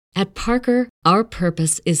At Parker, our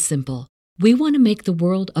purpose is simple. We want to make the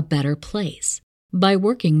world a better place by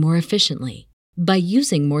working more efficiently, by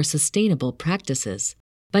using more sustainable practices,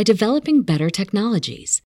 by developing better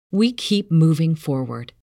technologies. We keep moving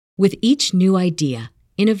forward. With each new idea,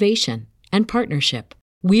 innovation, and partnership,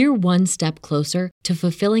 we're one step closer to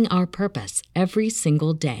fulfilling our purpose every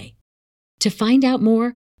single day. To find out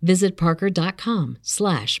more, visit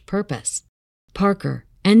parker.com/purpose. Parker,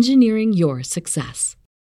 engineering your success.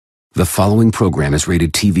 The following program is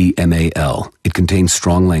rated TV MAL. It contains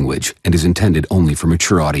strong language and is intended only for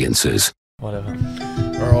mature audiences. Whatever.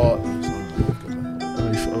 All right.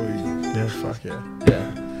 Yeah, fuck yeah.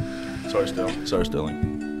 Yeah. Sorry,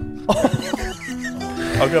 Sterling.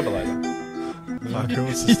 I'll go over later. Fuck, who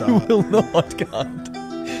wants to start? You will not,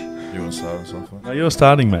 cunt. You want to start us off? No, you're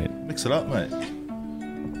starting, mate. Mix it up, mate.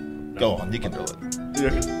 Go on, you can do it.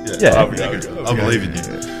 Yeah. I believe in you.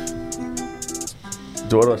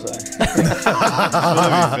 Do what I say.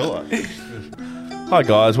 Whatever you feel like. Hi,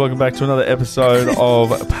 guys. Welcome back to another episode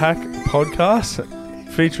of Pack Podcast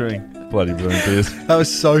featuring Bloody Brilliant Beers. That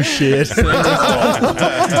was so shit. Has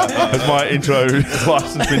my intro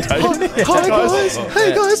license been taken? Hi guys.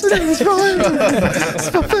 Hey guys, my name is Ryan.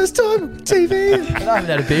 It's my first time on TV. And I haven't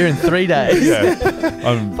had a beer in 3 days. Yeah.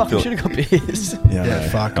 Fuck, we should have got beers. Yeah,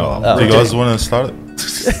 fuck off. Do you guys want to start it?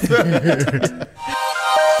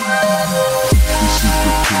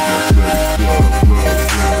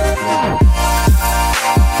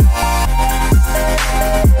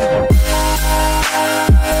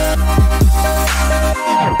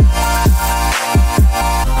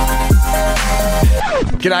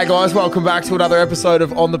 G'day guys, welcome back to another episode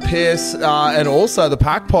of On the Piss and also the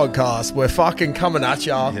Pack Podcast. We're fucking coming at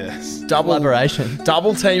ya. Yes. Collaboration.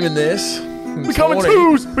 Double teaming this. We come in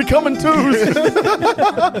twos. We come in twos.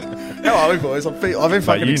 How are we, boys? I've been Mate,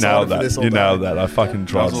 fucking you excited nailed for that. this all You day. nailed that. I fucking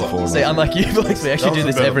tried before. See, unlike you boys, we actually do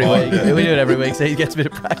this every week. Yeah. We do it every week, so he gets a bit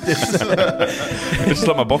of practice. It's just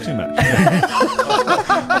like my boxing match.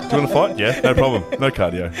 Do you want to fight? Yeah, no problem. No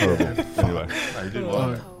cardio. Horrible. Anyway. No, you did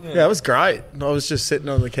well. Yeah, it was great. I was just sitting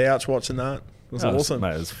on the couch watching that. It was awesome.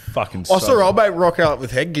 Mate, it was fucking I saw old mate rock out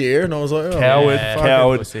with headgear and I was like, oh,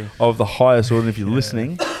 coward pussy. of the highest order. And if you're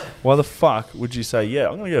listening, why the fuck would you say, yeah,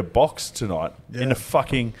 I'm going to go box tonight in a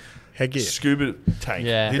fucking headgear. scuba tank?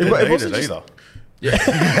 Yeah. He didn't It need wasn't it just- either.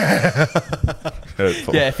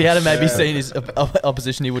 Hurtful. Yeah, if he had maybe seen his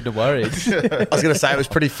opposition, he wouldn't have worried. I was going to say it was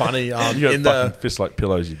pretty funny. You got In fucking the fists like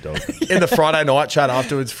pillows, you dog. in the Friday night chat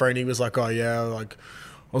afterwards, Freeney was like, oh yeah, like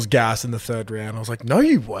I was gassed in the third round. I was like, no,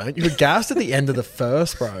 you weren't. You were gassed at the end of the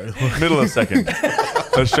first, bro. Middle of the second.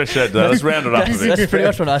 Let's stretch that down. Let's round it up a bit. That's pretty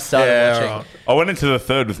much when I started watching. right. I went into the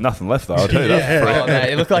third with nothing left, though. I'll tell you that. Oh,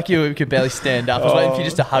 mate, it looked like you could barely stand up. I was waiting for you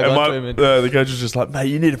just to hug And onto him. And the coach was just like, mate,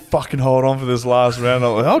 you need to fucking hold on for this last round.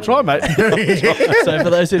 I'm like, I'll try, mate. so for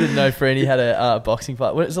those who didn't know, Franny had a boxing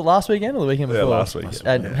fight. Was it last weekend or the weekend Yeah, before? last weekend.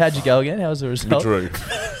 And how'd you go again? How was the We result? drew.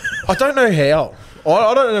 I don't know how.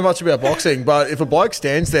 I don't know much about boxing, but if a bloke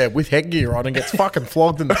stands there with headgear on and gets fucking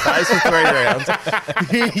flogged in the face for 3 rounds,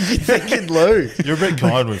 you think he'd lose. You're a bit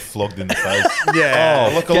kind with flogged in the face. Yeah.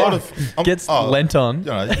 Oh, look, a lot of... Gets lent on.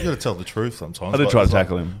 You know, you got to tell the truth sometimes. I did Like, try to it's like-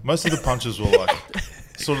 tackle him. Most of the punches were like...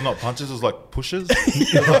 Sort of not punches, it was like pushes.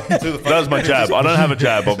 That That was my jab. I don't have a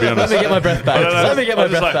jab, I'll be Let honest. me get my breath back. I don't know. Let me get I my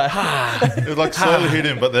was breath just back. It would like slowly hit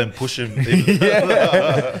him, but then push him.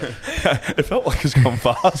 It felt like it's gone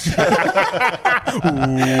fast.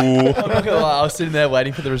 I'm not gonna lie, I was sitting there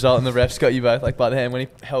waiting for the result, and the refs got you both like by the hand. When he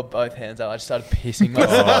held both hands out, I just started pissing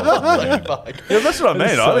myself. I was like, fuck. Yeah, that's what I mean.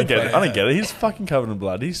 It was I so don't get it. funny. I don't get it. He's fucking covered in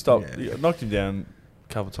blood. He stopped. He knocked him down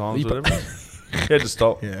a couple of times, whatever. He had to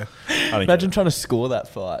stop. Yeah. I don't Imagine get trying to score that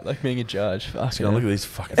fight, like being a judge. Fuck it. You know, look at these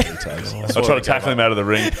fucking details. I what try I to tackle him out of the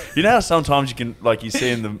ring. You know how sometimes you can, like, you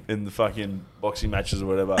see in the fucking boxing matches or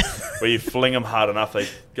whatever, where you fling them hard enough, they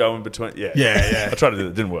go in between. Yeah, Yeah. I tried to do it.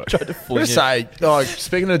 It didn't work. I'm going to say, like,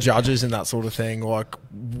 speaking of judges and that sort of thing, like,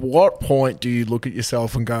 what point do you look at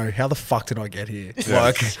yourself and go, how the fuck did I get here?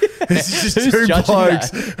 Like, this is just Who's two judging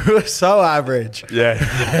blokes who are so average. Yeah.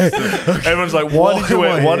 Everyone's like,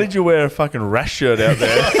 why did you wear a fucking rash shirt out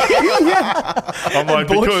there? I'm like,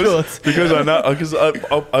 board shorts. because I know, because I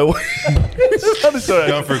Going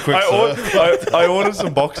for a quick I ordered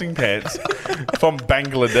some boxing pants from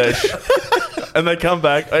Bangladesh. And they come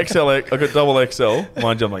back, XL, I got double XL.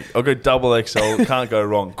 Mind you, I'm like, I'll go double XL, can't go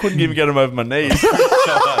wrong. Couldn't even get them over my knees.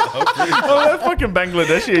 Oh, that fucking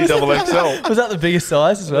Bangladeshi double XL. Was that the biggest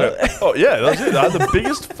size as well? Oh, yeah, that was it. I had the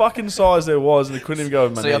biggest fucking size there was, and they couldn't even go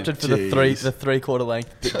over my So you knees. opted for the three-quarter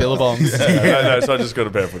length billabongs. No, so I just got a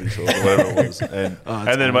pair of footy shorts or whatever it was, and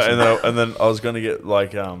then I was going to get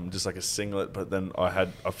like just like a singlet, but then I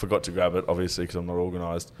forgot to grab it obviously because I'm not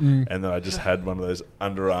organised, and then I just had one of those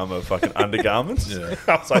Under Armour fucking undergarments. Yeah.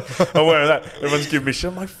 I was like, I'm wearing that. Everyone's giving me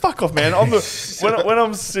shit. I'm like, fuck off, man. When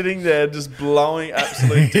I'm sitting there just blowing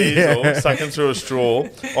absolute diesel, sucking through a straw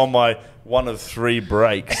on my one of 3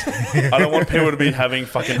 breaks. I don't want people to be having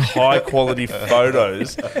fucking high quality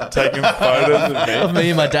photos, taking photos of me. Of me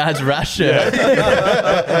and my dad's rash shirt. Me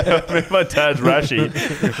and my dad's rashy.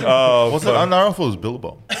 Oh, Was it Under Armour or was it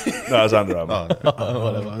Billabong? no, it was Under Armour.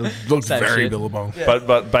 Whatever. It looks Same very shit. Billabong. Yeah.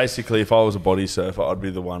 But basically, if I was a body surfer, I'd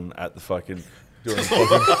be the one at the fucking doing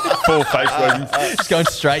fucking full face working. Just going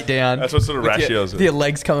straight down. That's what sort of rashy I was. Your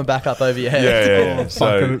legs coming back up over your head. Yeah. Oh,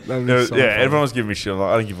 So, fucking- that was so funny. everyone was giving me shit. I'm like,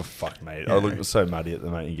 I don't give a fuck, mate. I look so muddy at the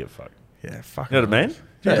moment. You get fucked. Yeah, fuck. You know what I mean? Do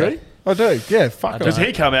you Yeah. agree? I do. Yeah, fuck. Because it.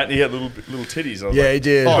 he come out and he had little titties. And I was Yeah, like, he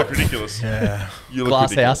did. You look ridiculous. Yeah. You look Glass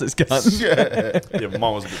ridiculous. house, it's gone. Yeah,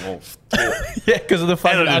 mine was a bit more taut. Yeah, because of the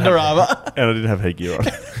fucking And I didn't Under have- Armour. And I didn't have headgear on.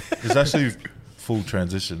 It's actually full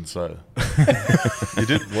transition, so you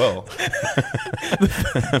did well.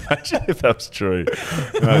 Imagine if that was true.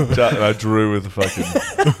 And I drew with the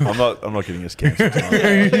fucking. I'm not getting us cancelled tonight.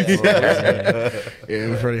 Yeah,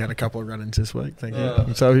 we've already had a couple of run-ins this week. Thank you.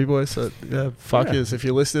 And so have you boys. So, yeah, fuck yous. If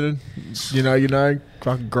you're listening, you know,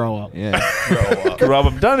 fucking grow up. Yeah. Grow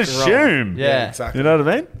up. Don't assume. Yeah. exactly. You know what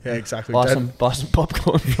I mean? Yeah, exactly. Buy some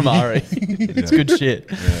popcorn from Ari. It's good shit.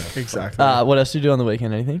 Exactly. What else did you do on the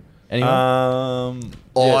weekend? Anything? Anyone?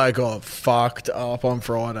 I got fucked up on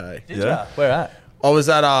Friday. Did yeah. ya? Where at? I was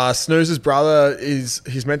at Snooze's brother.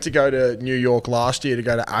 He's meant to go to New York last year to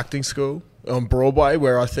go to acting school on Broadway,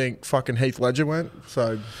 where I think fucking Heath Ledger went.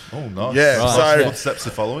 So Oh, nice. Yeah, Nice. so- What steps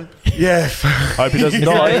are following? yeah, Hope he doesn't It's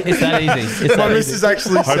die. that easy. It's my that missus easy.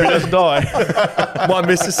 actually Hope he said. doesn't die. My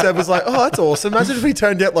missus said was like, "Oh, that's awesome. Imagine if he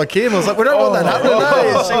turned out like him." I was like, "We don't want that happening."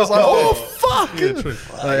 Eh? She was like, "Oh, fuck."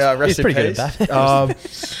 Rest He's in pretty good peace. at that.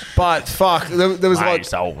 But fuck, there was like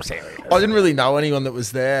so serious. I didn't really know anyone that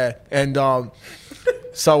was there, and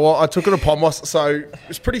so I took it upon myself. So it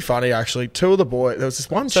was pretty funny actually. 2 of the boys. There was this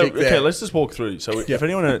one So chick there. okay, let's just walk through. So if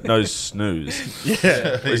anyone knows Snooze,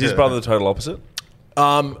 is his brother the total opposite?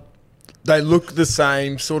 They look the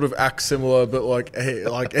same, sort of act similar, but like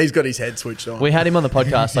he's got his head switched on. We had him on the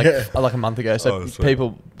podcast Yeah. like a month ago, so Oh, sweet.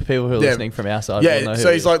 people who are listening from our side will know yeah, who so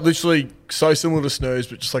he he's is. like literally so similar to Snooze,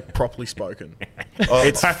 but just like properly spoken.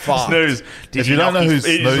 It's fucked. Snooze. If you don't know who Snooze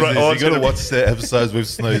is, you got to watch. watch their episodes with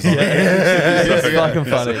Snooze on it. It's fucking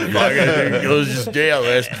funny. It was just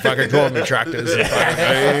let's fucking call them the tractors.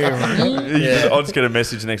 I'll just get a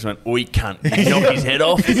message next month. We can't knock his head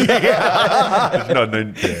off.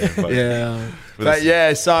 Yeah, but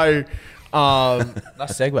yeah, so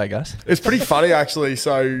Nice segue, guys. it's pretty funny actually.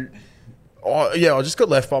 So. I just got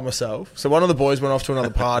left by myself. So one of the boys went off to another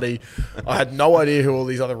party. I had no idea who all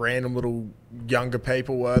these other random little younger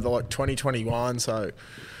people were. They're like 2021, so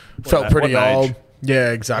felt pretty what age? old. Yeah,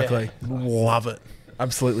 exactly. Love it.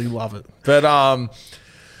 Absolutely love it. But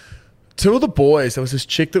 2 of the boys, there was this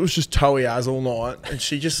chick that was just toey as all night, and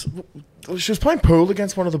she was playing pool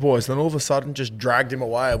against one of the boys, and then all of a sudden just dragged him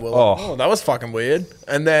away. We're like, oh, that was fucking weird.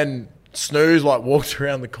 And then Snooze like walked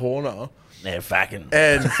around the corner. Yeah, fucking.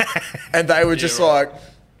 And they were just like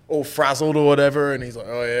all frazzled or whatever, and he's like,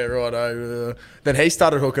 "Oh yeah, right." Then he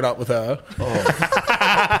started hooking up with her,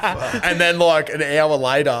 and then like an hour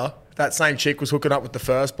later, that same chick was hooking up with the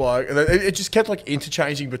first bloke, and then it just kept like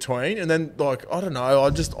interchanging between, and then like I don't know, I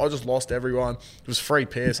just lost everyone. It was free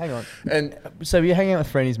piss. Hang on. And So you're hanging out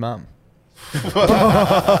with Freeney's mum?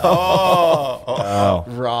 Wow.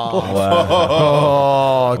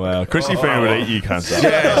 Oh, Wow. Chrissy Freeman would eat you, cunts up.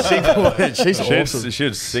 yeah, she would. She's awesome.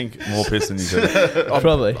 She'd sink more piss than you do.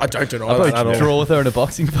 Probably. I don't deny I'd that at probably all. draw with her in a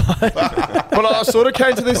boxing fight. But I sort of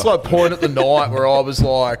came to this like point at the night where I was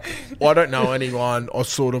like, I don't know anyone. I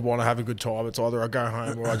sort of want to have a good time. It's either I go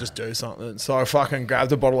home or I just do something. So I fucking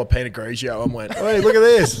grabbed a bottle of Pinot Grigio and went, "Hey, look at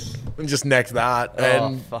this!" and just necked that.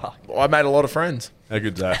 And fuck. I made a lot of friends. How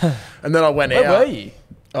good's that? And then I went Where out. were you?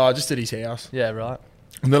 Just at his house. Yeah, right.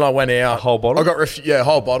 And then I went out. A whole bottle? I got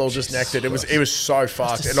whole bottle just necked it. It was so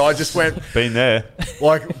fucked. And I just went Been there.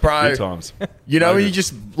 like, bro. Good times. You know, when Logan. you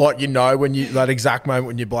just like when you that exact moment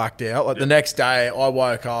when you blacked out. Like the next day, I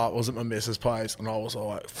woke up, I was at my missus' place, and I was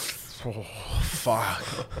like, Fuck.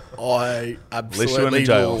 I least you went to absolutely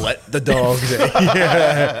jail. let the dogs out.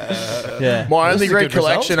 Yeah. Yeah. My only That's a good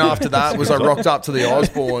recollection result. after that was I rocked up to the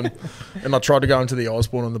Osborne and I tried to go into the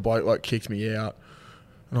Osborne and the bloke like kicked me out.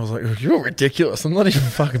 And I was like, you're ridiculous. I'm not even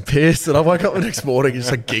fucking pissed. And I woke up the next morning and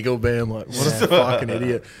just like giggled, man. Like, what a fucking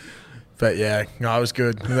idiot. But yeah, no, it was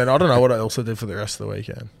good. And then I don't know what I also did for the rest of the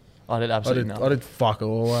weekend. I did absolutely nothing. I did fuck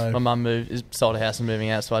all. My mum sold a house and moving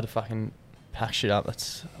out, so I had to fucking pack shit up.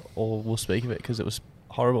 That's all we'll speak of it because it was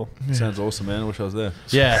horrible. Sounds awesome, man. I wish I was there.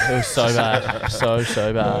 Yeah, it was so bad.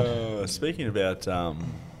 So bad. Speaking about, nah,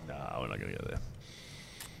 we're not going to go there.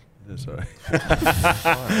 Sorry.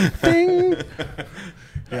 Ding.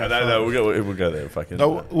 Yeah, no, we'll go there. Fucking.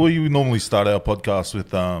 No, we normally start our podcast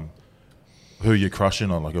with who you're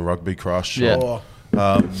crushing on, like a rugby crush. Yeah. Or,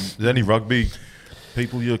 is there any rugby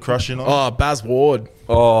people you're crushing on? Oh, Baz Ward.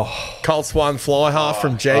 Oh, Colts one fly half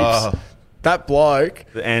from Jeeps. That bloke.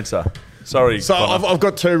 the answer. Sorry. So Connor. I've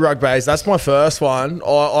got 2 rugbies. That's my first one.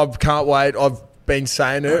 I can't wait. I've been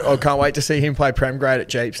saying it. I can't wait to see him play Prem grade at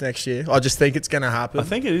Jeeps next year. I just think it's going to happen. I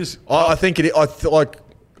think it is. I think it is.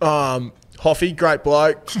 Hoffy, great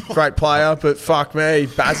bloke, great player, but fuck me,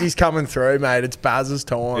 Bazzy's coming through, mate. It's Baz's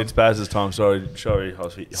time. It's Baz's time. Sorry,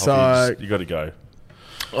 Hoffy. So- You got to go.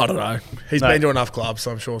 I don't know. He's been to enough clubs, so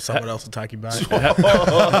I'm sure someone else will take him back. How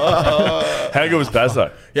good was Baz though?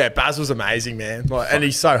 Yeah, Baz was amazing, man. And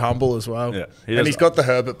he's so humble as well. Yeah, and he's got the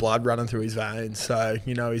Herbert blood running through his veins, so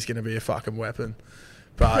you know he's going to be a fucking weapon.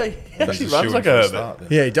 But He actually runs like a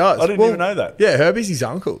Herbert. yeah, he does. I didn't even know that. Yeah, Herbie's his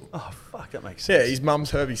uncle. Oh fuck, that makes Yeah, sense. his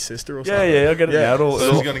mum's Herbie's sister or Yeah, something. yeah, I get it Yeah. now. It all- So it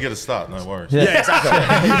he's all- going to get a start, no worries. Yeah,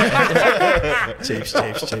 exactly. Chiefs.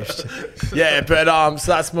 Yeah, but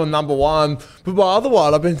so that's my number one. But my other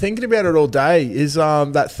one, I've been thinking about it all day, is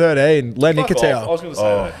that 13, Len Fuck off. I Nicotau. was going to say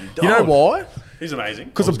that. You know dog. why? He's amazing.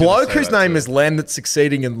 Because a was gonna bloke say whose that name too. is Len that's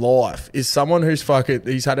succeeding in life is someone who's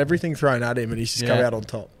he's had everything thrown at him and he's just come Yeah. out on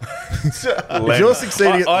top. Len. you're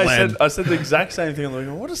succeeding at I Len. said the exact same thing. I'm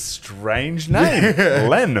like, what a strange name,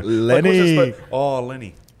 Len. Like, Lenny. what's this? Oh,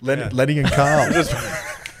 Lenny. Lenny and Carl.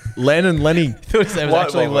 Len and Lenny. His name was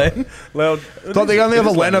actually Len. Well, But the only other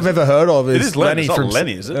Len I've ever heard of It is is Len. Lenny It's not from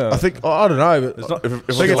Lenny, is it? I think I don't know, but It's not. If I it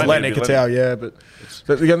think was it's Len Lenny, it'd be Nicotau, yeah.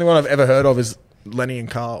 But the only one I've ever heard of is Lenny and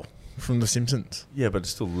Carl from The Simpsons. Yeah, but it's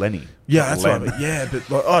still Lenny. Yeah, Not that's Len. right. Yeah, but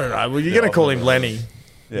like, I don't know. Well, you're going to call him Lenny.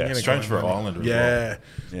 Yeah, gonna Strange for call an him Islander as Yeah.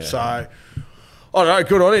 Yeah. So, I don't know.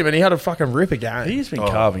 Good on him. And he had a fucking rip again. He's been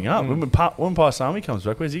carving up. When Paisami comes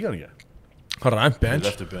back, where's he going to go? I don't know. well. Bench. He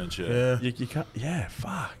left the bench, yeah. Yeah. You can't. Yeah,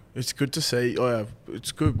 fuck. It's good to see. Oh, yeah.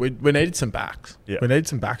 It's good. We needed some backs. Yeah. We needed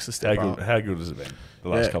some backs to step up. How good has it been the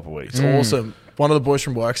last Yeah. couple of weeks? It's awesome. One of the boys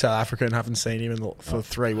from work, South Africa, and haven't seen him for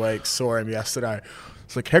 3 weeks. Saw him yesterday.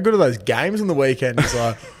 It's like, how good are those games on the weekend? He's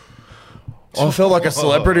like, I felt like a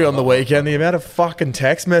celebrity on the weekend. The amount of fucking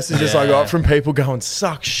text messages I got from people going,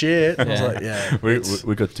 suck shit. And I was Yeah. like, yeah.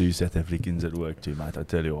 We got 2 South Africans at work too, mate. I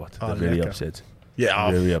tell you what, they're Oh, very lekker. upset.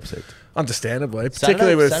 Yeah, Very upset. understandably.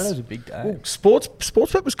 Particularly with Saturday's a big day. sports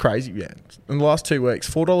bet was crazy, man. In the last 2 weeks,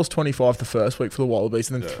 $4.25 the first week for the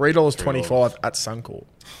Wallabies, and then Yeah, $3.25 at Suncorp.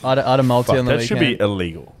 I had a multi Fuck, on the that weekend. should be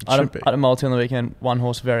illegal. I should be. had a multi on the weekend. One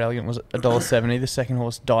horse, Very Elegant, was $1.70. The second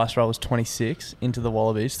horse, Dice Roll, was 26 into the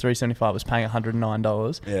Wallabies. 375 was paying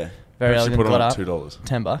 $109. Yeah. Very Perhaps you Elegant put it got on up $2.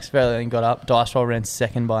 $10. Very Elegant got up. Dice Roll ran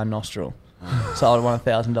second by a nostril. So I would have won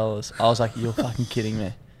 $1,000. I was like, you're fucking kidding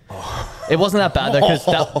me. It wasn't that bad though, because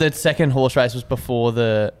the second horse race was before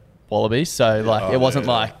the Wallabies, so like it wasn't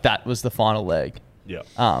like that was the final leg. Yeah.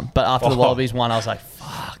 But after the Oh. Wallabies won, I was like,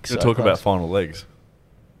 fuck. To So talk about close. final legs.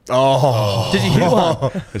 Oh. Did you hear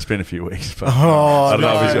one? It's been a few weeks, but I don't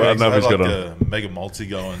know if he's, I don't know if he's like got on. a mega multi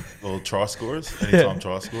going, or try scores, anytime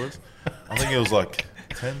try scores. I think it was like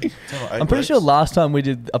 10 or 8 I'm pretty sure last time we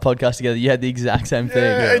did a podcast together, you had the exact same thing.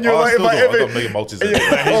 Yeah, and you're I like, still if do. I I ever, got mega multis. He's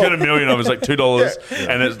got $1 million of it. It's like $2,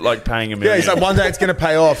 and it's like paying $1 million. yeah, he's like, one day it's going to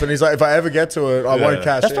pay off, and he's like, if I ever get to it, I won't Yeah.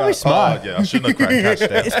 cash That's out. probably smart. Oh, yeah, I shouldn't have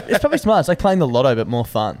cashed out. It's probably smart. It's like playing the lotto, but more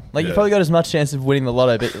fun. Like you Yeah. probably got as much chance of winning the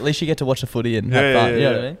lotto, but at least you get to watch the footy and have Yeah, fun. yeah, You know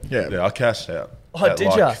yeah. what I mean? Yeah. Yeah, I cashed out. Oh, at did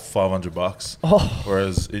like ya? $500. Oh.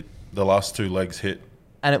 Whereas the last 2 legs hit,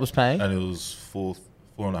 And it was paying. and it was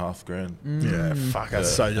 4.5 grand. Yeah, fuck,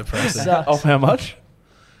 that's so depressing. Sucks. Off how much?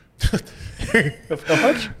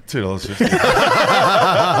 $2.50.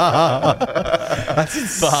 That's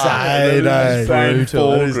insane, eh? Paying That is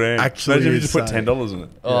 $4,000. actually Imagine if you just put insane. $10 in it.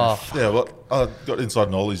 Oh, Yeah, well, I got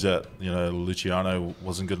inside knowledge that Luciano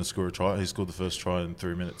wasn't going to score a try. He scored the first try in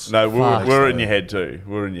 3 minutes. No, Fuck. we're in your head too.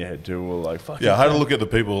 We're in your head too. We're like, fuck. Yeah, I had to look at the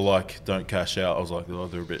people like don't cash out. I was like, oh,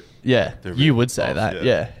 they're a bit. yeah. They're You really would say off, that.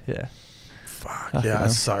 yeah. Yeah. Fuck, yeah,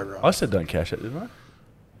 that's so right. I said don't cash it, didn't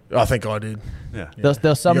I? I think I did. Yeah. There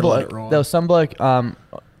was some You gotta let bloke. it ride. There was some bloke on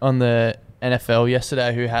the NFL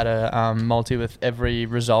yesterday who had a multi with every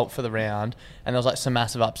result for the round, and there was like some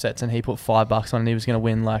massive upsets, and he put $5 on, and he was going to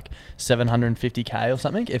win like $750K or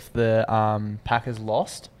something if the Packers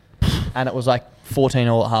lost, and it was like 14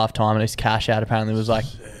 all at halftime, and his cash out apparently was like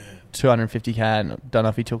 $250K, and don't know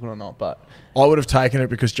if he took it or not, but I would have taken it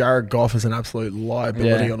because Jared Goff is an absolute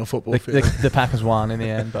liability yeah. on a football the, field. the Packers won in the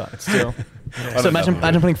end, but still. So imagine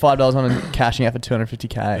putting $5 on and cashing out for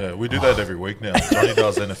 $250K. Yeah, we do that every week now. Johnny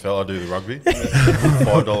does NFL, I do the rugby.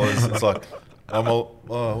 $5. It's like,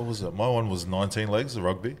 what was it? My one was 19 legs of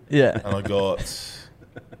rugby. Yeah. And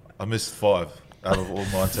I missed 5 out of all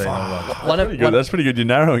 19. I'm like, That's pretty good. You're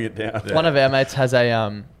narrowing it down. Yeah. One of our mates has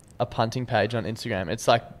a punting page on Instagram. It's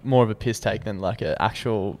like more of a piss take than like an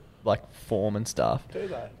actual like form and stuff. Do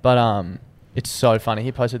they? But it's so funny.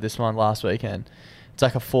 He posted this one last weekend. It's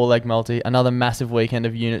like a 4-leg multi. Another massive weekend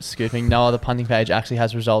of unit scooping. No other punting page actually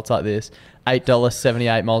has results like this.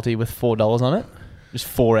 $8.78 multi with $4 on it. Just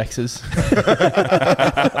 4 X's.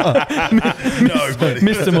 Nobody.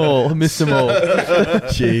 Missed them all.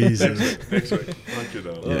 Jesus. Next week. Fucking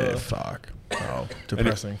hell. Yeah, fuck. Oh,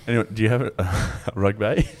 depressing. Anyway, do you have a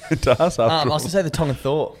rugby to us? I was to say the Tongan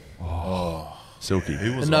Thought. Silky. He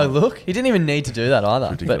was No on. look. He didn't even need to do that either.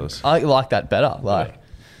 Ridiculous. But I like that better. Like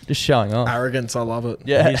just showing off. Arrogance, I love it.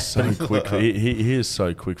 Yeah. He's so quick. He is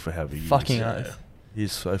so quick for how he is. Fucking oath.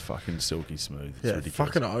 He's so fucking silky smooth. It's Yeah, ridiculous.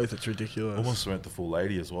 fucking oath. It's ridiculous. Almost went the full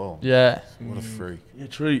lady as well. Yeah. What a freak. Yeah,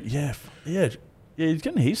 true. Yeah, yeah. He's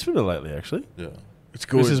getting heaps fitter lately, actually. Yeah. It's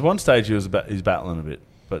good. Because there's one stage he's battling a bit,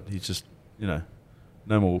 but he's just no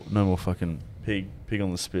more fucking pig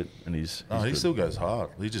on the spit, and he's No, he good. still goes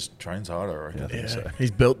hard. He just trains harder, I reckon. Yeah, I think so.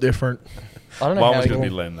 He's built different. I don't know Mine how was he going to be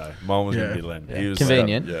can- Len though. Mine was going to be Len. Yeah. He was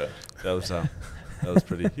Convenient. Yeah. That was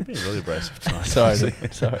pretty. You've been really abrasive tonight. Sorry.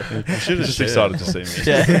 Sorry. You should have just excited to see me.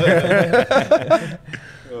 Yeah.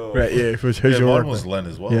 Right, yeah. Who's Yeah, your mine was Len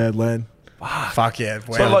as well. Yeah, Len. Fuck yeah.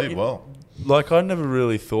 Wow. So, He like- did well. Like I never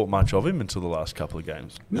really thought much of him until the last couple of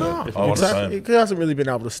games. No, If I I'm want honest. to exactly. He hasn't really been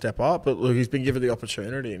able to step up, but look, he's been given the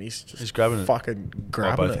opportunity, and he's just He's grabbing it fucking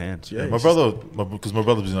grabbing both it. hands. Yeah, My he's brother, because my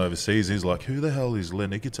brother was overseas, he's like, who the hell is Len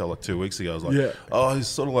Igitel? Like 2 weeks ago, I was like, Yeah. oh, he's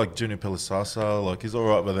sort of like Junior Pelisasa, like he's all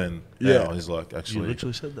right, but then Yeah. now he's like, You actually,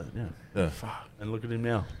 literally said that, yeah. yeah, And look at him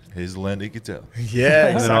now. he's Len Igitel. just- yeah,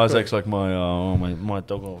 And then exactly. Isaac's like my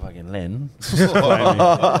dog or fucking Len.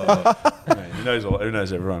 Who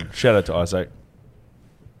knows everyone? Shout out to Isaac.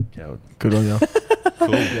 Coward. Good on you. Cool.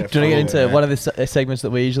 Do you want to get into one of the segments that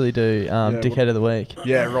we usually do, Dickhead of the Week?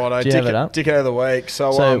 Yeah, right. Do you have it up? Dick out of the week.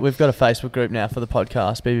 So we've got a Facebook group now for the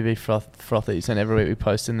podcast, BBB Frothies, and every week we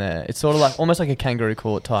post in there. It's sort of like almost like a kangaroo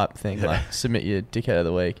court type thing, like submit your Dickhead of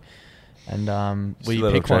the Week. And we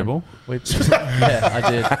Still pick at the one. I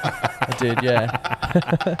did,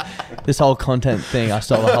 yeah. This whole content thing, I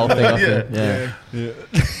stole the whole thing off you. Yeah. we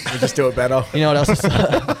just do it better. You know what else?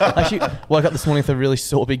 I actually woke up this morning with a really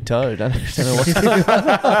sore big toe. Don't know what to do.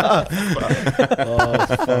 Oh,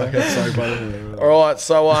 fuck. That's so funny. All right,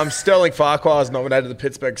 so Sterling Farquhar is nominated to the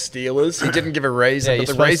Pittsburgh Steelers. He didn't give a reason, Yeah, but you're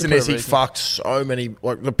the supposed to reason put is a he reason. fucked so many.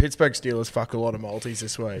 Like the Pittsburgh Steelers fucked a lot of multis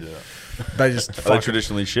this week. Yeah. They just Are they fucking.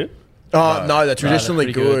 traditionally shit? No, they're traditionally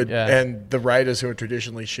pretty good, good, yeah. and the Raiders, who are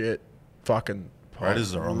traditionally shit, fucking.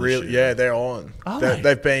 Raiders are on this really, year. yeah, they're on. Are They- they?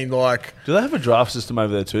 They've been like, Do they have a draft system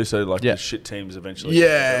over there too? So like Yeah. the shit teams eventually.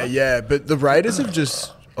 yeah, but the Raiders have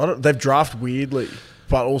just, they've drafted weirdly,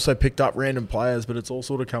 but also picked up random players, but it's all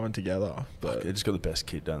sort of coming together. But They just got the best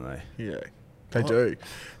kid, don't they? yeah, they do.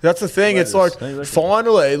 That's the thing. It's Raiders, like, they reckon.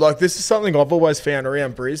 finally, like this is something I've always found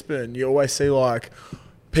around Brisbane. You always see like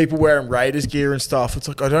people wearing Raiders gear and stuff. It's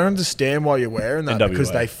like, I don't understand why you're wearing that NWA.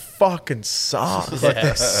 because they fucking suck. Like,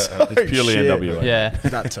 they're so It's purely shit. NWA. Yeah.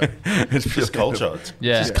 That too. It's It's just culture. It's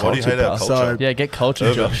Yeah. just why do you hate our culture, culture? So- Yeah, get culture,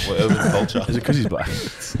 Urban, Josh. we're urban culture. Is it because he's black?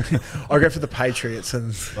 I go for the Patriots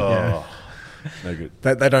and yeah, No good.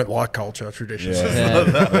 they don't like culture traditions. Yeah.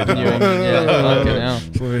 New England, yeah. Fucking hell.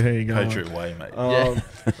 So here you go. Patriot way, mate. Yeah.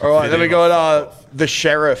 All right, then we got the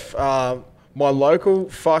sheriff. My local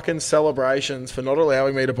fucking celebrations for not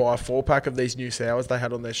allowing me to buy a 4-pack of these new sours they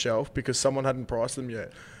had on their shelf because someone hadn't priced them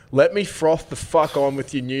yet. Let me froth the fuck on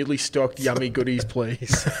with your newly stocked yummy goodies,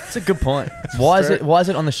 please. That's a good point. Why is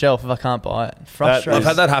it on the shelf if I can't buy it? Frustrating. I've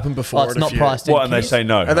had that happen before. Oh, it's at a not few. priced in. What? And they say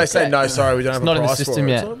no. And they say, no, sorry, we don't It's have a not in the price system for it.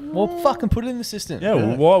 yet. It's like, Well, fucking put it in the system. Yeah.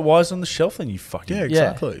 Well, why is it on the shelf then? You fucking. yeah,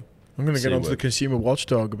 exactly. I'm going to get C onto the word. consumer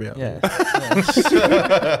watchdog about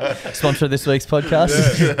Sponsor of this week's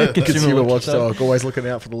podcast. Consumer watchdog, always looking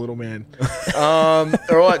out for the little man. All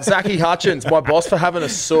right, Zachy Hutchins, my boss for having a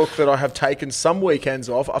sook that I have taken some weekends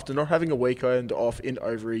off after not having a weekend off in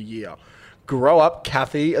over a year. Grow up,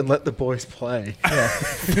 Kathy, and let the boys play. Yeah.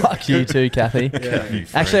 Fuck you too, Kathy. Yeah.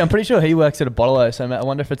 Actually, I'm pretty sure he works at a bottle-o, so I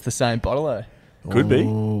wonder if it's the same bottle-o. Could be. It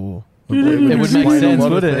would make sense,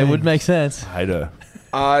 would it? It would make sense. I hate her.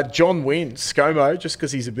 John Wynn, ScoMo, just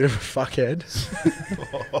because he's a bit of a fuckhead.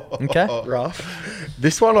 Okay. Rough.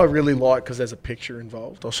 This one I really like because there's a picture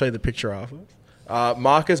involved. I'll show you the picture after.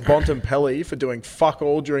 Marcus Bontempelli for doing fuck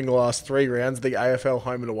all during the last 3 rounds of the AFL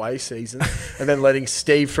home and away season, and then letting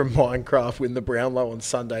Steve from Minecraft win the Brownlow on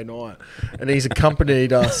Sunday night. And he's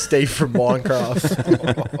accompanied Steve from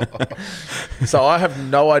Minecraft. So I have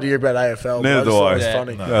no idea about AFL. Neither do I. It's Yeah.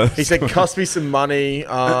 funny. No. He said, cost me some money,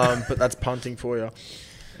 but that's punting for you.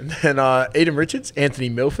 And then Eden Richards, Anthony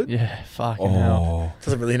Milford. Yeah, fucking hell.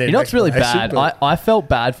 Doesn't really need You know what's really explanation, bad? but- I felt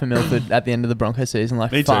bad for Milford at the end of the Broncos season.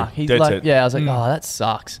 Like, Me too. fuck. He's Dead like, set. yeah, I was like, oh, that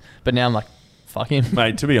sucks. But now I'm like, fuck him.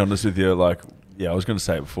 Mate, to be honest with you, like, yeah, I was going to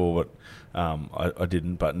say it before, but I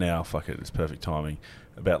didn't. But now, fuck it, it's perfect timing.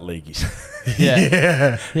 About leagueies.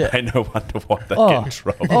 Yeah. Yeah. Ain't no wonder why they Oh. get in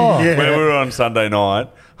trouble. Oh. When we were on Sunday night,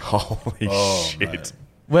 holy shit. mate.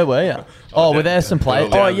 Where were you? Oh, were there some players?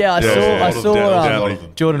 down- Oh, yeah, I yeah, saw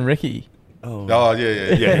down- Jordan Ricky. Oh,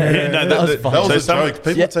 yeah. Yeah, no, That was fun. That was So a joke.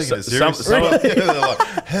 People yeah. are taking it Some- serious. some- They're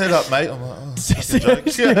like, head up, mate. I'm like, oh,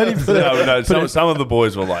 fucking joke. some of the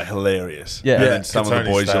boys were like hilarious. Yeah. And Yeah. then some of the Katoni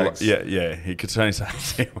boys were like, Staggs. yeah. He could only say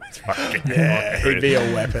was fucking He'd be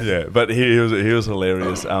a weapon. Yeah, but he was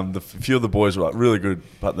hilarious. The few of the boys were like really good,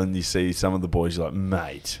 but then you see some of the boys, you're like,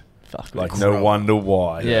 mate, Fuck. like no wonder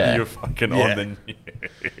why Yeah. you're fucking Yeah. on the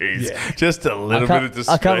news. Just a I little bit of can't,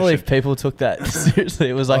 discretion. I can't believe people took that seriously.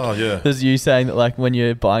 It was like, Oh, yeah. there's you saying that like when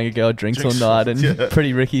you're buying a girl drinks all night and Yeah.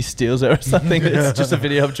 Pretty Ricky steals her or something. It's just a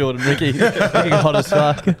video of Jordan Ricky looking hot as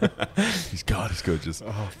fuck. He's gorgeous.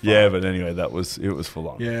 Yeah, but anyway, it was full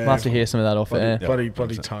on. Yeah. I'll have to hear some of that off air. Bloody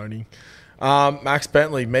Tony. Max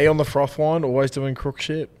Bentley, me on the froth line, always doing crook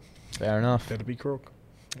shit. Fair enough. Better be crook.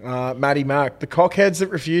 Matty Mack, the cockheads that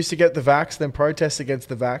refuse to get the vax, then protest against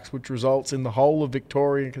the vax, which results in the whole of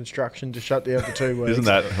Victorian construction to shut down for 2 weeks. Isn't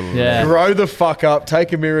that hilarious? Yeah. Grow the fuck up,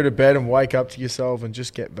 take a mirror to bed and wake up to yourself and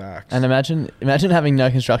just get vaxxed. And imagine having no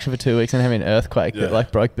construction for 2 weeks and having an earthquake that Yeah.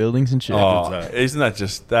 like broke buildings and shit. Oh, that? isn't that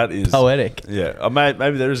just, that is... Poetic. Yeah,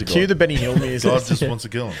 maybe there is a Cue God. the Benny Hill music. God just wants to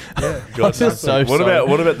kill him. I feel so What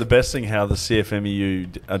sorry. about the best thing? How the CFMEU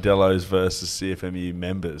Adelos versus CFMEU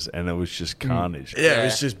members, and it was just carnage. Yeah,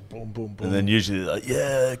 it's just boom, boom, boom. And then usually they're like,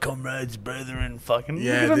 yeah, comrades, brethren, fucking.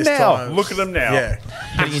 Yeah, look at them this now. time- Look at them now. Yeah.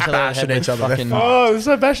 Hitting each other Bashing with each other. fucking- Oh, they're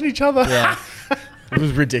so bashing each other. Yeah. It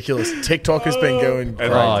was ridiculous. TikTok has been going And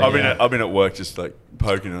crazy. I've yeah. been at work just like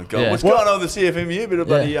poking and going, Yeah. what's going on with the CFMEU? Bit of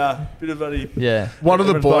bloody. Yeah. One of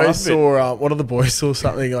the everyone's boys saw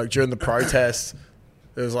something like during the protests.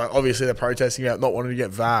 It was like obviously they're protesting about not wanting to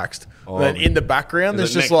get vaxxed. Oh. But then in the background, In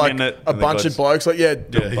there's the just neck like minute, a and the bunch guys- of blokes like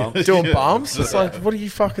doing Yeah. bumps. It's like, what are you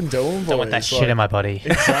fucking doing? Don't want that boys? shit Like, in my body.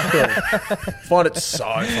 Exactly. Find it so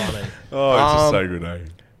funny. Oh, it's just so good, eh?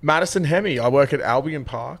 Madison Hemi, I work at Albion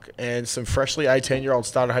Park, and some freshly 18-year-olds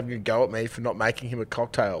started having a go at me for not making him a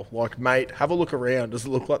cocktail. Like, mate, have a look around. Does it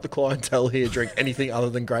look like the clientele here drink anything other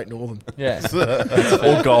than Great Northern? Yeah.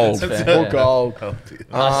 Or gold. Or gold.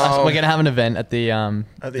 We're gonna have an event at the dog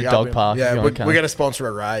Albion. park. Yeah, if you we're wanna come. going to sponsor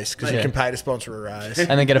a race because you Yeah. can pay to sponsor a race.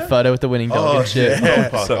 And then get a photo with the winning dog and shit. Dog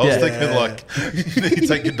park. I was Yeah. thinking like you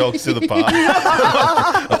take your dogs to the park.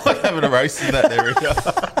 I like having a race in that area.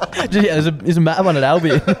 Yeah, there's a mad one at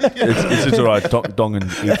Albion. It's all right.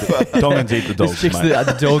 Dongans eat the dogs, Chicks mate. at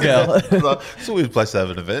the door girl. It's a weird place to have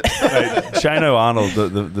an event. Shane O'Arnold,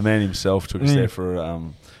 the man himself, took us there for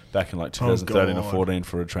back in like 2013 or God. 14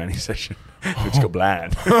 for a training session, which got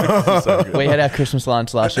bland. So good. We had our Christmas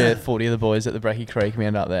lunch last year. 40 of the boys at the Brecky Creek. We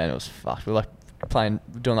ended up there and it was fucked. We were like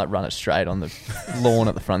doing like run it straight on the lawn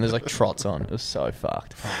at the front. There's like trots on. It was so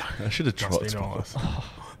fucked. I should have tried. Must be nice.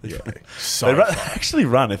 They So actually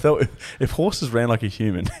run. If horses ran like a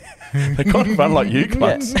human, they can't run like you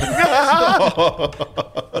cunts.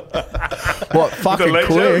 what, fucking quick?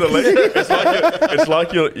 It's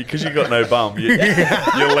like you're because you got no bum.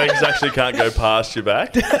 Your legs actually can't go past your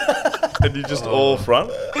back, and you're just all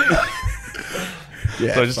front.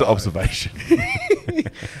 Yeah, So just an observation.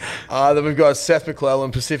 Then we've got Seth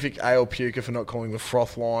McClellan, Pacific Ale Puker for not calling the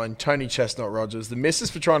froth line, Tony Chestnut Rogers, the missus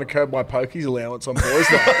for trying to curb my pokies allowance on boys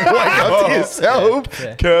night. Wake up to yourself.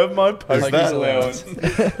 Yeah. Curve my post Pokies allowance.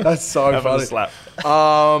 That's so Having a funny. slap.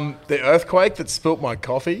 The earthquake that spilt my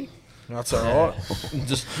coffee That's all right.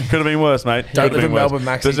 Just Could have been worse, mate. Don't Could have live been in worse. Melbourne,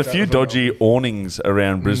 Maxie. There's a Don't few live in dodgy awnings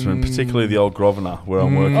around Brisbane, particularly the old Grosvenor where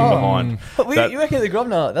I'm working behind. You work at the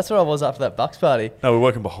Grosvenor? That's where I was after that Bucks party. No, we're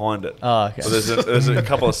working behind it. Oh, okay. So there's a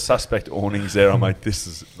couple of suspect awnings there. I'm like, this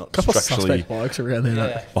is not couple of structurally. suspect blokes around there.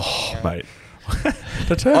 Yeah. Oh, mate.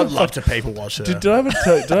 I'd love to people watch it. Did I ever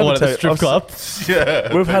tell What, at the strip club?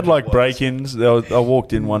 Yeah. We've had like break-ins. I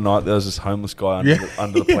walked in one night. There was this homeless guy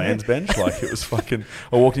under the plans bench. Like it was fucking.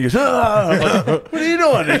 I walked in. He goes, I'm like, "What are you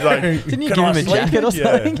doing?" He's like, Didn't you "Can give I him a sleep?" jacket or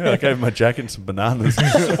something? Yeah, I gave him a jacket and some bananas.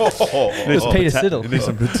 It was Peter Siddle.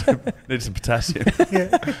 Need some potassium.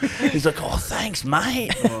 He's like, "Oh, thanks,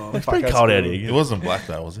 mate." It's pretty that's cold cool. out It here. wasn't black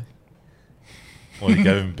though, was he? Well, you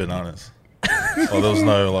gave him bananas. Oh, there was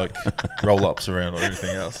no like roll-ups around or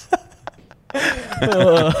anything else.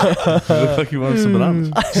 Looked like he wanted some bananas.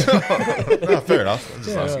 No, fair enough. I'm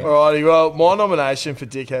just asking. Alrighty, well, my nomination for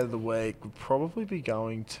Dickhead of the Week would probably be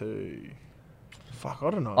going to... Fuck, I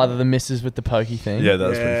don't know. Either the missus with the pokey thing, Yeah, that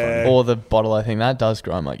was pretty Yeah. funny. or the bottle. I think that does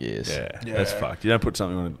grind my gears. Yeah, Yeah. that's fucked. You don't put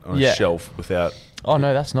something on a Yeah. shelf without. Oh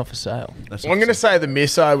no, that's not for sale. That's I'm going to say the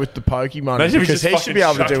misso with the pokey money Imagine if he because just he should be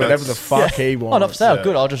able to fucking do whatever the chucked fuck he Oh, wants. not for sale. Yeah.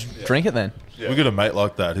 Good. I'll just drink it then. We got a mate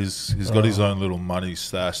like that. He's got his own little money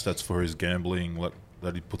stash that's for his gambling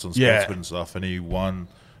that he puts on Yeah. sportsbet and stuff. And he won.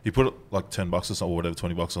 He put like $10 or something, or whatever,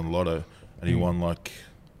 $20 on the lotto, and he won like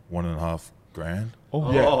 $1.5 grand.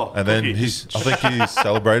 Oh, And then I think he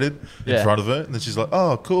celebrated in Yeah. front of her, and then she's like,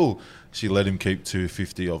 "Oh, cool." She let him keep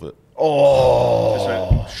 $250 of it.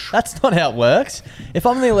 That's not how it works. If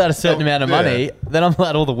I'm only allowed a certain amount of money, then I'm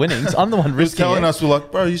allowed all the winnings. I'm the one He was risking telling it. us, we're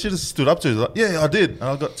like, "Bro, you should have stood up to it." He's like, "Yeah, I did, and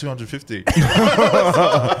I got 250."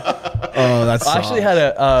 Oh, that's I actually had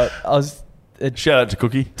I was a shout out to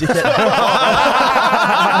Cookie.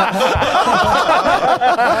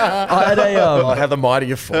 I had a Oh, how the mighty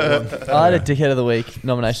have fallen. I had a Dickhead of the Week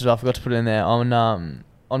nomination as well. I forgot to put it in there.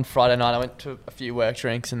 On Friday night, I went to a few work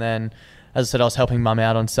drinks, and then, as I said, I was helping Mum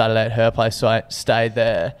out on Saturday at her place, so I stayed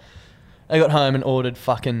there. I got home and ordered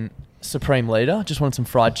fucking Supreme Leader. Just wanted some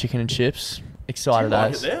fried chicken and chips. Excited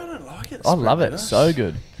as. I don't like it. I love it. It's so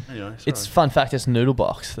good. Anyway, It's fun fact. It's noodle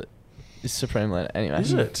box that is Supreme Leader. Anyway,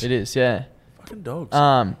 Is it? It is. Yeah. fucking dogs.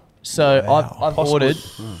 So Wow.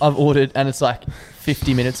 I've ordered, and it's like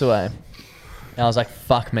 50 minutes away. And I was like,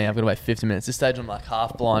 fuck me, I've got to wait 50 minutes. This stage I'm like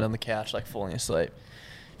half blind on the couch, like falling asleep.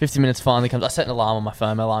 50 minutes finally comes. I set an alarm on my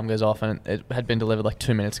phone. My alarm goes off, and it had been delivered like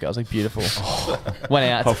 2 minutes ago. I was like, beautiful.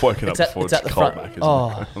 Went out. I've woken up before it's at the cold front. back, isn't it?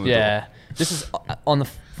 Oh, On the yeah. This is on the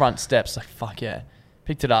front steps. Like, fuck yeah.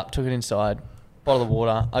 Picked it up, took it inside, bottle of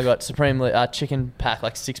water. I got Supreme chicken pack,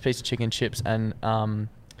 like 6 pieces of chicken chips and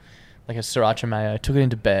like a sriracha mayo. Took it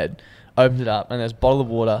into bed, opened it up, and there's a bottle of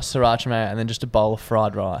water, sriracha mayo, and then just a bowl of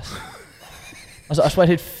fried rice. I just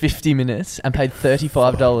waited 50 minutes and paid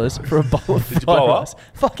 $35 for a bowl of fried blow up? rice.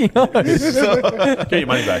 Fucking oath. Get your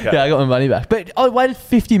money back. Yeah, I got my money back. But I waited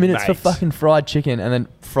 50 minutes for Mate. fucking fried chicken and then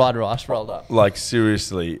fried rice rolled up. Like,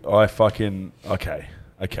 seriously, I fucking... Okay.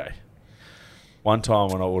 One time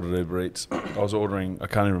when I ordered Uber Eats, I was ordering... I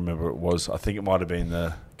can't even remember what it was. I think it might have been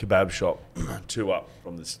the kebab shop 2 up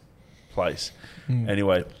from this place.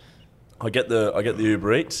 Anyway, I get the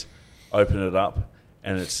Uber Eats, open it up,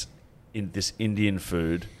 and it's in this Indian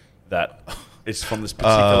food that... It's from this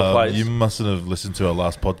particular place. You mustn't have listened to our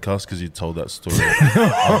last podcast because you told that story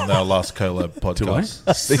on our last collab podcast.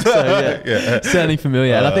 I think so, yeah. Sounding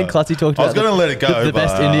familiar. And I think Clutzy talked I about was going to let it go. the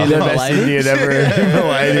best but, Indian The ever best lady. Indian ever.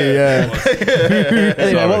 Lady, yeah.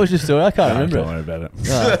 Anyway, what was your story? I can't remember Don't it. worry about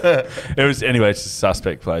it. It was anyway. It's a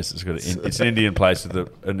suspect place. It's an Indian place with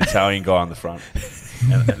an Italian guy on the front,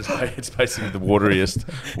 and it's basically the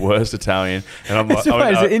worst Italian. And I'm like,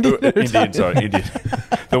 Wait, is it Indian or Indian, Italian? sorry, Indian,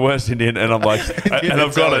 the worst Indian. And I'm like, and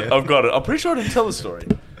I've got it. I'm pretty sure I didn't tell the story.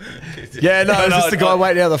 Yeah, no, is this the guy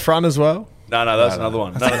waiting out the front as well? No, that's another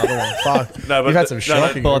one. That's another one. Fuck. No, but You've had some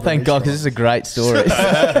shocking. Well, thank God, because this is a great story.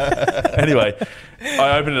 Anyway,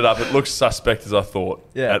 I opened it up. It looks suspect as I thought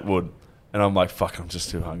Yeah. at Wood. And I'm like, fuck, I'm just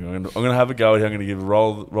too hungry. I'm going to have a go here. I'm going to give a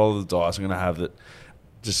roll of the dice. I'm going to have it.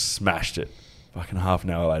 Just smashed it. Fucking half an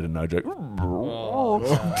hour later, no joke. Oh,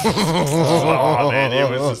 man, it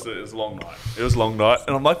was a long night. It was a long night.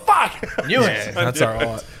 And I'm like, fuck. Knew it. That's all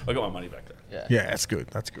right. I got my money back though. Yeah, that's good.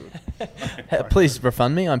 That's good. Please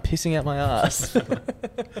refund me. I'm pissing out my ass.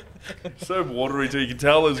 So watery too. You can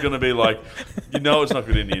tell it's going to be like, you know it's not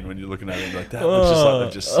good Indian when you're looking at it like that. It's just like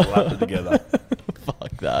they've just slapped it together.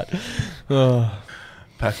 Fuck that. Oh.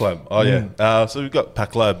 Pack Lab. Oh, yeah. So we've got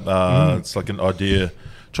Pack Lab. It's like an idea.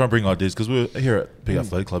 Try and bring ideas because we're here at Big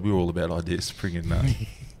Athletic Club. We're all about ideas. Bringing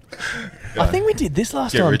I think we did this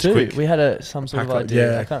last Get time rich too. quick. We had some sort of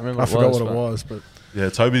idea. I can't remember I what forgot it was. what it but- was, but Yeah,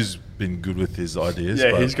 Toby's been good with his ideas.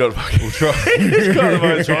 Yeah, but he's got fucking. We'll try. He's got the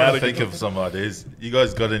most Try to think of some ideas. You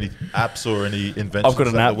guys got any apps or any inventions I've got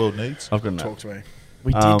an that app. the world needs? I've got an Talk app. to me.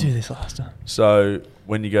 We did do this last time. So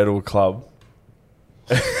when you go to a club,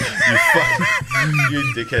 You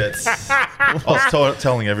dickheads. I was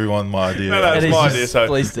telling everyone my idea. No, It it's is my just idea. So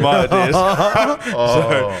please do. my idea.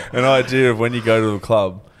 Oh. So an idea of when you go to the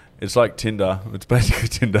club, it's like Tinder. It's basically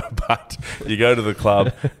Tinder, but you go to the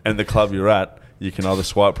club, and the club you're at, you can either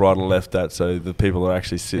swipe right or left at, so the people are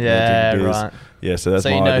actually sitting there drinking beers. right. Yeah, so that's So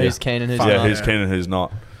my you know idea. who's keen and who's Yeah, not. who's keen and who's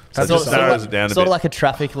not. So it Sort, just sort, narrows like, it down a sort bit. of like a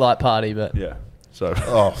traffic light party, but Yeah. So,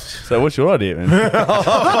 Oh, so what's your idea, man?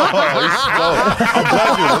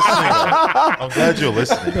 I'm glad you're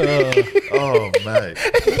listening. Oh, mate.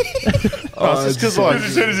 Oh, it's just because like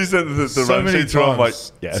as soon as you said the so run many sheet through, I'm like,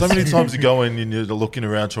 times, yes. so many times you go in and you're looking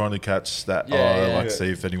around trying to catch that. Yeah. See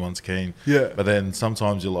if anyone's keen. Yeah. But then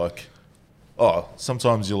sometimes you're like, you go.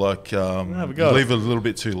 leave it a little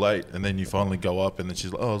bit too late, and then you finally go up, and then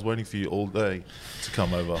she's like, I was waiting for you all day to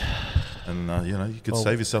come over, and you could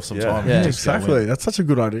save yourself some yeah. time. Yeah. You just go in. Exactly. That's such a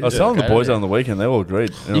good idea. I was telling the Great boys idea. on the weekend, they all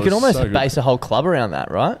agreed. And you it can was almost so good. base a whole club around that,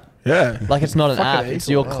 right? Yeah. Like it's not an app; Fucking it's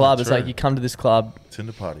your equal. club. It's True. like you come to this club.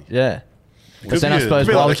 Tinder party. Yeah. Could But then be I a- suppose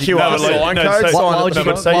could be why like would a you? QR No, but like- sign no, code? say- Why Sign would it. you,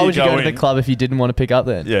 but say why you would you go go to the in- club if you didn't want to pick up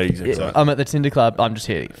then? Yeah, exactly. I'm at the Tinder club. I'm just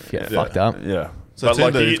here to get Yeah. fucked up. Yeah. So But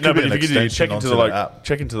like, Tinder, you, it no, could but be if an you could do, extension check into onto the the app.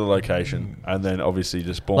 check into the location, and then obviously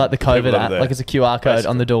just boom, Like the COVID app, like it's a QR code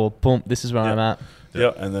on the door. door. Boom, this is where I'm at.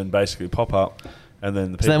 Yeah, and then basically pop up, and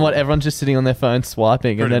then the people. So then what? Everyone's just sitting on their phone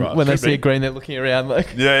swiping, and Pretty then much. when they Could see be. a green, they're looking around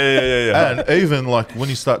like. Yeah. And even like when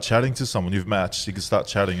you start chatting to someone you've matched, you can start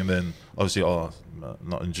chatting, and then obviously,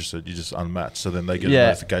 not interested. You just unmatch, so then they get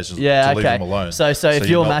notifications to leave them alone. So if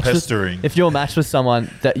you're not matched pestering, with, if you're matched with someone,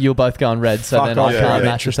 that you'll both go on red, so Fuck then off. I Yeah, can't yeah.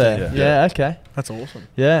 match with her. Interesting. Yeah, okay. That's awesome.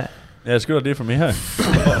 Yeah. Yeah, it's a good idea from me, hey?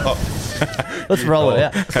 Let's roll it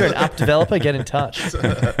out. If you're an app developer, get in touch.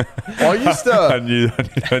 I used to.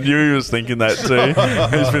 I knew he was thinking that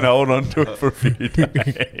too. He's been holding on to it for a few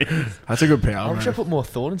days. That's a good I power. wish I put more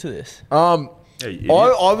thought into this. Yeah, you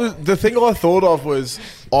I was the thing I thought of was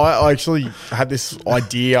I actually had this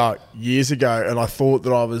idea years ago, and I thought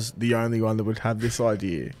that I was the only one that would have this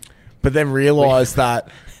idea, but then realised that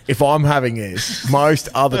if I'm having this, most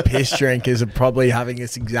other piss drinkers are probably having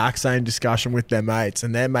this exact same discussion with their mates,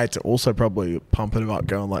 and their mates are also probably pumping them up,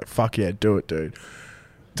 going like, "Fuck yeah, do it, dude."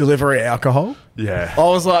 Delivery alcohol. Yeah. I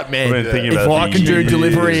was like, man, I've been thinking if about I it can for do years.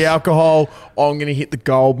 delivery alcohol, I'm going to hit the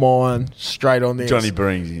gold mine straight on this. Johnny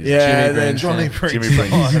Brings. Yeah, and then Johnny Jimmy Brings.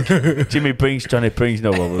 Brings. Jimmy Brings, Johnny Brings,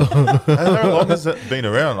 no problem. How long has that been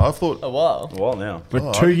around? I thought A while. Well, now. for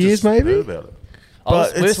I 2 years just heard maybe. about it.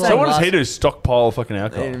 But We were it's saying So what does last- he do? Stockpile fucking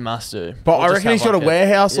alcohol? He must do. But Or I just reckon he's have got a like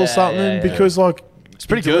warehouse or Yeah, something yeah, yeah. because like it's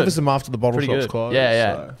pretty he delivers good. them after the bottle Pretty shop's good. closed. Yeah,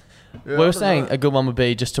 yeah. so. We were saying a good one would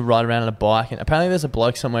be just to ride around on a bike. And apparently there's a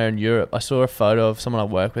bloke somewhere in Europe. I saw a photo of someone I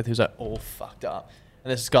work with who's like all fucked up. And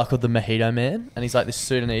there's this guy called the Mojito Man. And he's like this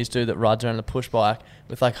Sudanese dude that rides around on a push bike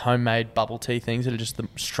with like homemade bubble tea things that are just the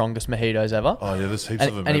strongest mojitos ever. Oh yeah, there's heaps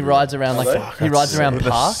of them. And he everywhere. rides around like he rides around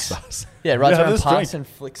parks. Yeah, rides Yeah, around this parks drink.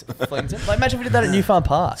 and flings it. Like imagine if we did that at New Farm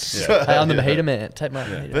Park. Hey, I'm the Mojito Man. Take my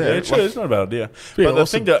mojito. Yeah, it's true. It's not a bad idea. But I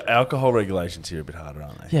think the alcohol regulations here are a bit harder,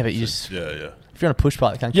 aren't they? Yeah, but you just Yeah. if you're on a push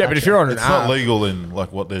bike, they can't Yeah, catch but if you. you're on an It's not app, legal in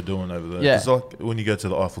like what they're doing over there. Yeah. It's like when you go to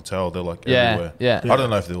the Eiffel Tower, they're like Yeah, everywhere. yeah. I don't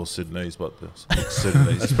know if they're all Sudanese, but they're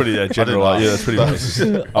Sudanese. That's pretty general. I didn't Yeah, that's pretty ask.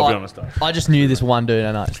 racist. I'll be honest. I just knew this one dude,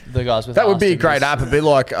 and the guys with that would us be a and great this- app. It'd be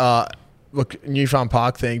like look New Farm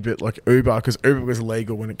Park thing, but like Uber, because Uber was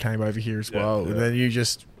illegal when it came over here as well. yeah. And then you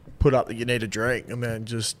just put up that you need a drink, and then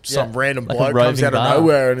just some Yeah, random like a bloke comes roving out of bar.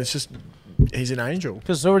 nowhere, and it's just he's an angel.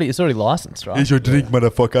 Because it's already licensed, right? your drink,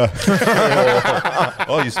 motherfucker.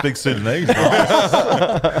 Oh, you speak Sudanese,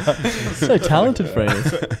 right? So talented,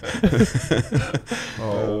 friends.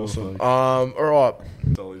 Oh, awesome. All right.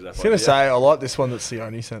 I was gonna say I like this one that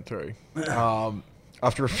Sione sent through.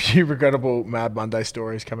 After a few regrettable Mad Monday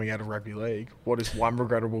stories coming out of rugby league, what is one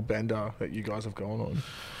regrettable bender that you guys have gone on?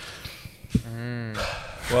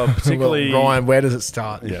 Well, particularly Well, Ryan, where does it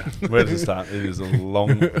start? Yeah, where does it start? It is a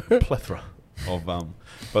long plethora of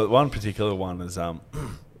but one particular one is I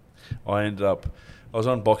was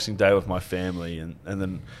on Boxing Day with my family, and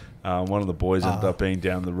then one of the boys ended up being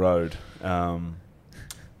down the road. Oh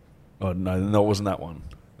no, it wasn't that one.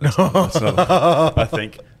 That's not, I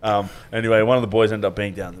think. Anyway, one of the boys ended up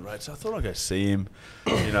being down the road, so I thought I'd go see him,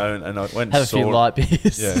 and I went and Have a saw few light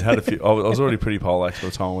beers. Yeah, had a few. I was already pretty poleaxed by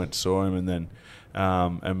the time I went and saw him, and then,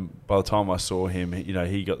 and by the time I saw him, he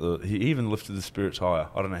even lifted the spirits higher.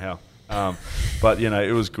 I don't know how, but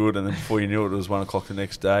it was good. And then before you knew it, it was 1 o'clock the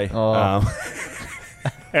next day. Oh.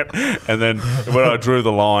 And then when I drew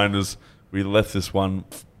the line was we left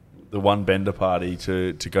the one bender party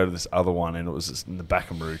to go to this other one, and it was just in the back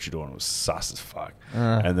of Maroochydore, and it was sus as fuck.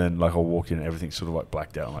 And then like I walk in and everything's sort of like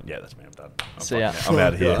blacked out. I'm like, yeah, that's me. I'm done. I'm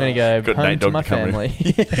out of here. I'm gonna go Got home Nate to Dogg my coming. family.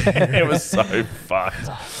 It was so fucked.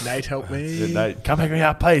 Nate, help me. Yeah, Nate, come pick me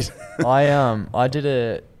up, please. I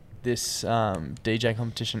did this DJ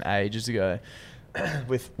competition ages ago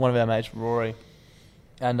with one of our mates, Rory,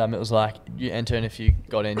 and it was like you enter, and if you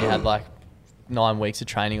got in, you had like 9 weeks of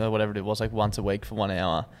training or whatever it was, like once a week for 1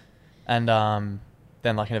 hour. And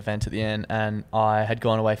then like an event at the end, and I had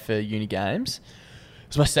gone away for uni games. It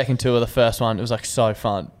was my second tour. The first one, it was like so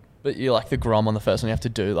fun, but you like the grom on the first one you have to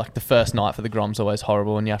do, like the first night for the grom's always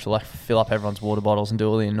horrible, and you have to like fill up everyone's water bottles and do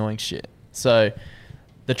all the annoying shit. So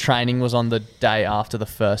the training was on the day after the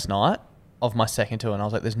first night of my second tour, and I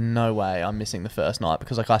was like, there's no way I'm missing the first night,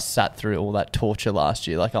 because like I sat through all that torture last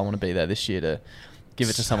year. Like I want to be there this year to give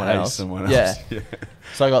it to someone else. Yeah.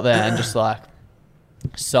 So I got there and just like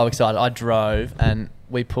so excited. I drove and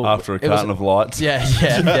we pulled after a carton of lights. Yeah.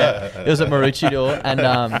 It was at Maroochydore,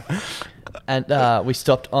 and we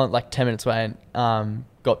stopped on like 10 minutes away and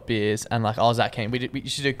got beers, and like I was that keen. We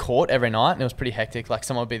used to do court every night, and it was pretty hectic. Like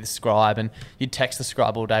someone would be the scribe, and you'd text the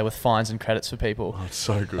scribe all day with fines and credits for people. Oh, it's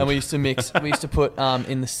so good. And we used to mix. We used to put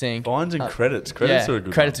in the sink fines and credits. Credits are a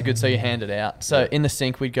good. Credits are good, so you hand it out. So in the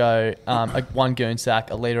sink we'd go one goon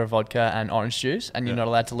sack, a litre of vodka, and orange juice, and you're not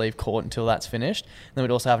allowed to leave court until that's finished. And then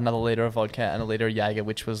we'd also have another litre of vodka and a litre of Jaeger,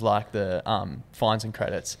 which was like the fines and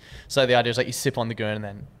credits. So the idea is like you sip on the goon and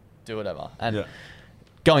then do whatever. And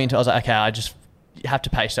going into it, I was like, okay, you have to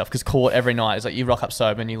pay yourself, because court every night is like you rock up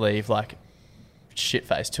sober and you leave like shit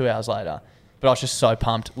faced 2 hours later. But I was just so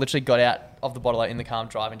pumped. Literally got out of the bottle in the car,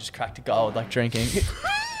 driving, just cracked a gold, like drinking. 2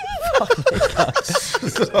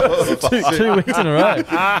 weeks in a row.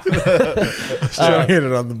 Still hit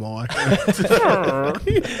it on the mic.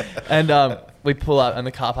 And we pull up, and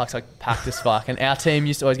the car park's like packed as fuck. And our team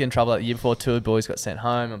used to always get in trouble. Like the year before, 2 boys got sent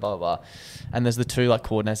home and blah blah blah. And there's the 2 like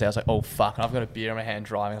coordinators there. I was like, oh fuck, and I've got a beer in my hand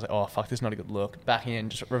driving. I was like, oh fuck, this is not a good look. Backing in,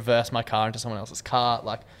 just reverse my car into someone else's car,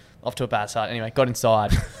 like off to a bad start. Anyway, got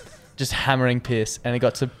inside, just hammering piss, and it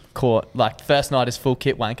got to court. Like first night is full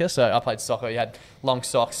kit wanker. So I played soccer. You had long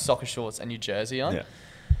socks, soccer shorts, and your jersey on. Yeah.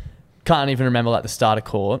 Can't even remember like the start of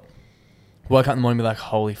court. Woke up in the morning and be like,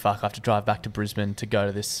 holy fuck, I have to drive back to Brisbane to go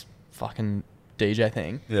to this fucking DJ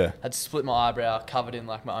thing. Yeah. Had split my eyebrow, covered in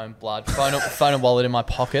like my own blood, phone and wallet in my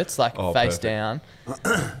pockets, like face down,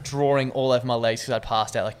 drawing all over my legs because I'd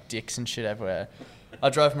passed out like dicks and shit everywhere. I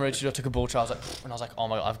drove from Maroochydore, took a bull try, and I was like, oh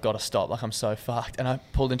my God, I've got to stop. Like, I'm so fucked. And I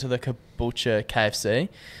pulled into the Caboolture KFC,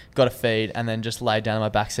 got a feed, and then just laid down in my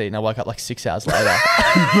back seat, and I woke up like 6 hours later.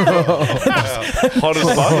 Hot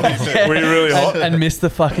as fuck. Were you really hot? And missed the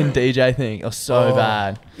fucking DJ thing. It was so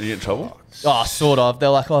bad. Did you get in trouble? Oh, sort of. They're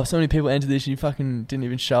like, oh, so many people entered this and you fucking didn't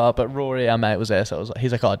even show up. But Rory, our mate, was there, so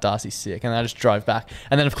he's like, oh, Darcy's sick. And I just drove back.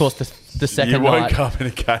 And then, of course, the second night... You woke up in a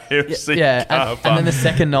KFC car. And then the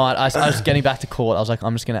second night, I was getting back to court. I was like,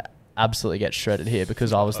 I'm just going to absolutely get shredded here,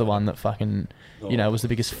 because I was the one that fucking, was the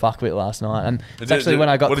biggest fuckwit last night. And it's actually when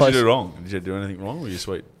I got close... What did you do wrong? Did you do anything wrong? Were you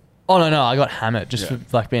sweet? Oh, no. I got hammered just for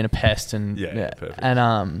like being a pest. And perfect.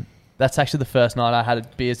 And that's actually the first night I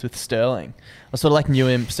had beers with Sterling. I sort of like knew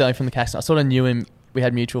him, Sterling from the Caxton. I sort of knew him. We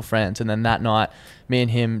had mutual friends, and then that night, me and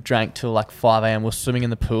him drank till like 5 a.m. We're swimming in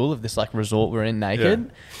the pool of this like resort we're in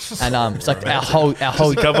naked, and it's like our whole just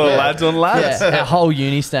a couple of lads on lads. Yeah, our whole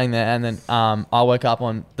uni staying there, and then I woke up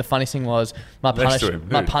on the funniest thing was my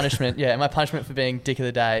punishment. Yeah, my punishment for being dick of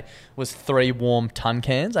the day was 3 warm ton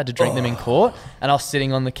cans. I had to drink them in court, and I was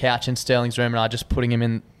sitting on the couch in Sterling's room, and I just feeding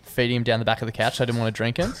him down the back of the couch, so I didn't want to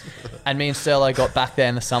drink him. And me and Sterlo got back there,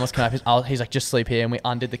 and the summers came up. He's like, just sleep here. And we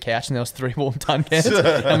undid the couch, and there was 3 warm ton cans,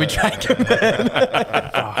 and we drank them then.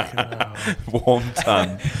 Warm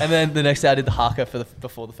ton. And then the next day I did the haka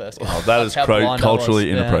before the first game. Oh, that is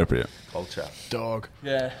culturally inappropriate. Culture. Dog.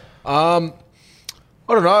 Yeah. I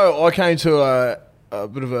don't know. I came to a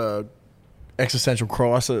bit of a existential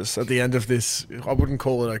crisis at the end of this. I wouldn't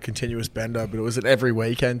call it a continuous bender, but it was an every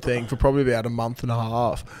weekend thing for probably about a month and a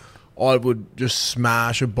half. I would just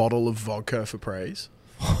smash a bottle of vodka for praise,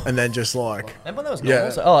 and then just like... Remember when that was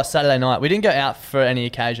normal? So, Saturday night. We didn't go out for any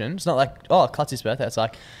occasion. It's not like, Clutzy's birthday. It's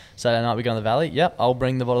like, Saturday night we go in the valley. Yep, I'll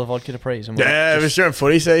bring the bottle of vodka to Prees. And it was during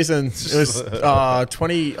footy season. It was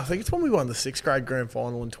 20... I think it's when we won the 6th grade grand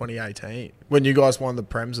final in 2018, when you guys won the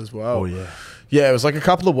Prems as well. Oh, yeah. Yeah, it was like a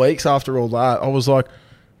couple of weeks after all that. I was like,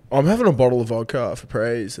 I'm having a bottle of vodka for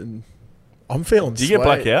Prees, and I'm feeling. Do you get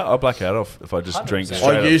sweet. blackout? I black out if I just drink 100%.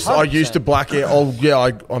 straight up. I used to black out. Oh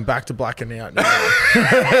yeah, I'm back to blacking out now.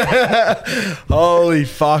 Holy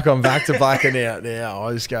fuck, I'm back to blacking out now.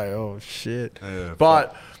 I just go, oh shit. Yeah,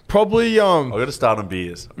 but probably I got to start on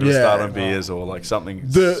beers. I got to start on beers or like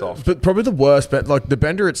something soft. But probably the worst bet, like the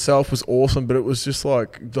bender itself was awesome, but it was just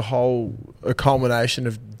like a culmination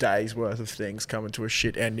of days worth of things coming to a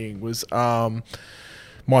shit ending was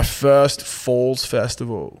my first Falls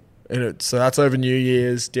Festival. So that's over New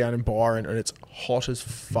Year's down in Byron, and it's hot as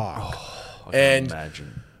fuck. I can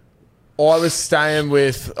imagine. I was staying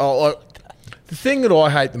with... the thing that I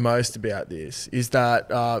hate the most about this is that...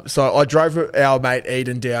 so I drove our mate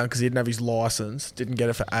Eden down because he didn't have his license. Didn't get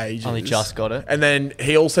it for ages. Only just got it. And then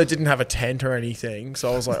he also didn't have a tent or anything.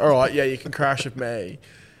 So I was like, all right, yeah, you can crash with me.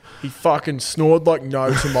 He fucking snored like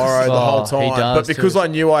no tomorrow the whole time. But because I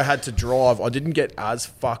knew I had to drive, I didn't get as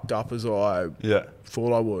fucked up as I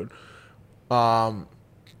thought I would.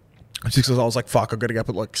 Just because I was like, fuck, I've got to get up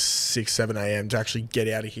at like 6, 7 a.m. to actually get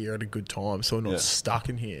out of here at a good time so I'm not stuck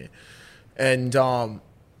in here. And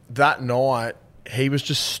that night, he was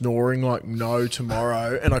just snoring like no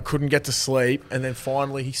tomorrow and I couldn't get to sleep. And then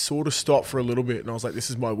finally, he sort of stopped for a little bit and I was like,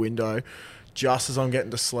 this is my window. Just as I'm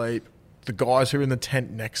getting to sleep, the guys who were in the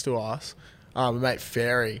tent next to us, my mate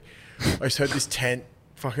Ferry, I just heard this tent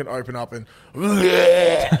fucking open up and I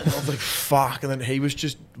was like, fuck. And then he was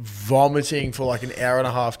just vomiting for like an hour and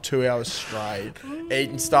a half, 2 hours straight.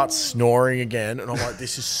 Eden starts snoring again. And I'm like,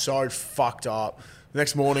 this is so fucked up. The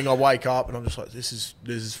next morning I wake up and I'm just like, this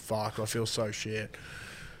is fucked. I feel so shit.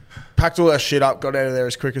 Packed all our shit up, got out of there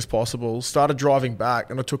as quick as possible, started driving back,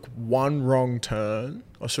 and I took one wrong turn.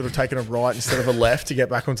 I should have taken a right instead of a left to get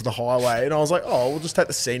back onto the highway. And I was like, oh, we'll just take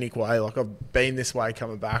the scenic way. Like, I've been this way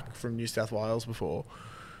coming back from New South Wales before.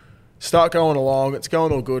 Start going along, it's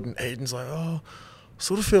going all good, and Eden's like, oh, I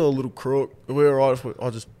sort of feel a little crook. Are we all right if I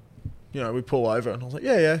just... we pull over. And I was like,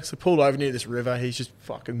 yeah. So pulled over near this river. He's just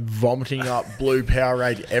fucking vomiting up blue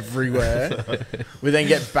Powerade everywhere. We then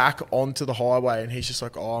get back onto the highway and he's just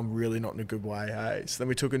like, oh, I'm really not in a good way, hey. So then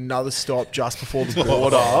we took another stop just before the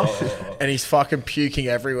border and he's fucking puking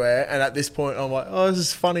everywhere. And at this point, I'm like, oh, this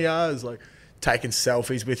is funny as. Like, taking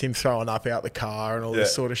selfies with him, throwing up out the car and all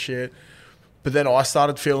this sort of shit. But then I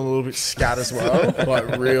started feeling a little bit scat as well,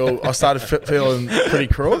 I started feeling pretty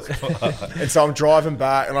crook. And so I'm driving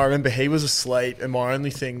back and I remember he was asleep and my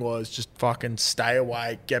only thing was just fucking stay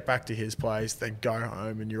awake, get back to his place, then go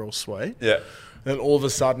home and you're all sweet. Yeah. And then all of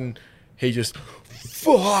a sudden he just,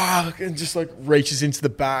 fuck, and just like reaches into the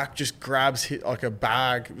back, just grabs like a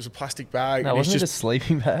bag. It was a plastic bag. No, wasn't it a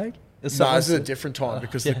sleeping bag? No, this is a different time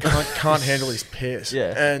because the cunt can't handle his piss.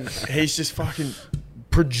 Yeah. And he's just fucking...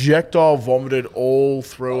 projectile vomited all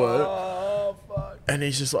through it. Oh, fuck. And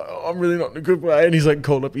he's just like, oh, I'm really not in a good way. And he's like,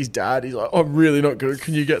 called up his dad. He's like, I'm really not good.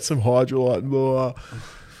 Can you get some Hydrolite? And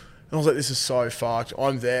I was like, this is so fucked.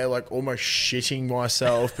 I'm there like almost shitting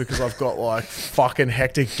myself because I've got like fucking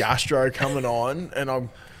hectic gastro coming on and I'm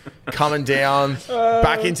coming down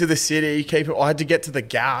back into the city. I had to get to the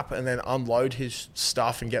Gap and then unload his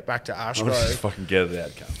stuff and get back to Ashgrove. Just fucking get it out,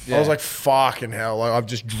 cunt. I was like, fucking hell. Like, I'm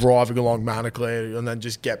just driving along manically and then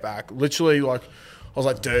just get back. Literally, like, I was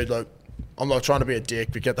like, dude, like, I'm not trying to be a dick,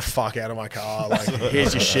 but get the fuck out of my car. Like,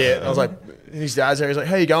 here's your shit. And I was like, and his dad's there. He's like,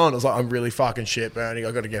 how you going? I was like, I'm really fucking shit, Bernie.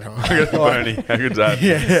 I got to get home. Bernie. How good that?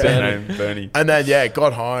 Yeah. Bernie. And then,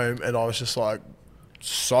 got home and I was just like,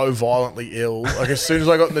 so violently ill. Like, as soon as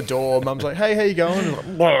I got in the door, Mum's like, hey, how you going?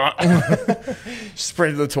 And like,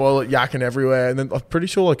 sprinted to the toilet, yakking everywhere. And then I'm pretty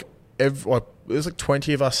sure, like, there's like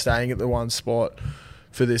 20 of us staying at the one spot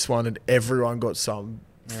for this one, and everyone got some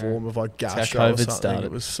form of like gastro or something. Started.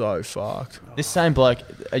 It was so fucked. This same bloke,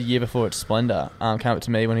 a year before at Splendor, came up to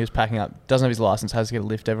me when he was packing up, doesn't have his license, has to get a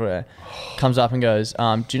lift everywhere, comes up and goes,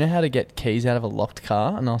 do you know how to get keys out of a locked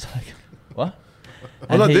car? And I was like, what?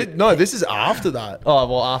 This is after that. Oh,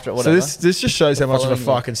 well, after it, whatever. So this just shows how much of a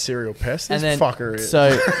fucking serial pest this fucker is.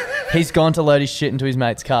 So he's gone to load his shit into his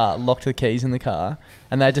mate's car, locked the keys in the car,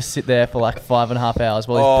 and they just sit there for like 5.5 hours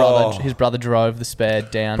while his brother drove the spare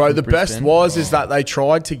down. Bro, the best is that they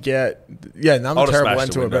tried to get... Yeah, another terrible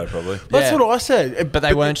end to it. But probably. That's what I said. But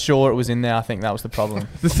they weren't sure it was in there. I think that was the problem.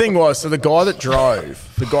 The thing was, so the guy that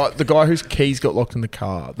drove, the guy whose keys got locked in the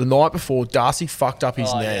car, the night before, Darcy fucked up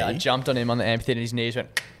his knee. Yeah, I jumped on him on the amphitheatre and his knees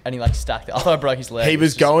went... And he like stacked it. I thought I broke his leg. He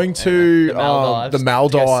was going to the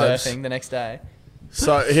Maldives surfing the next day.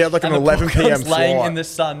 So he had like an 11 p.m. flight. Laying in the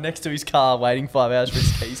sun next to his car, waiting 5 hours for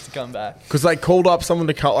his keys to come back. Because they called up someone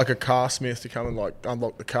to cut like a car smith to come and like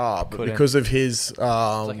unlock the car, but because of his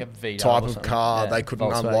type of car, they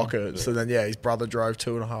couldn't unlock it. Yeah. So then his brother drove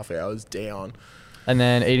 2.5 hours down. And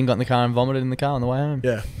then Eden got in the car and vomited in the car on the way home.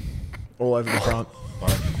 Yeah. All over the front.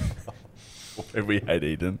 We hate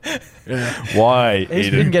Eden. Yeah. Why? He's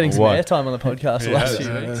Eden? been getting some Why? airtime on the podcast the last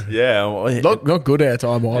few weeks. Yeah. Well, Not good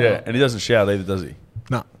airtime either. yeah, and he doesn't shout either, does he?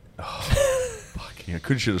 No. Fucking, I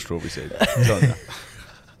couldn't shoot a strawberry seed. I'm telling you.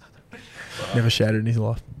 Never shattered in his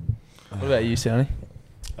life. What about you, Sonny?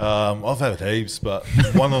 I've had heaps, but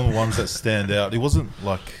one of the ones that stand out, it wasn't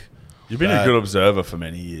like... You've been a good observer for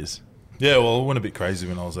many years. Yeah, well, I went a bit crazy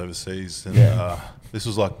when I was overseas. And this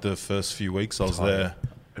was like the first few weeks I was there.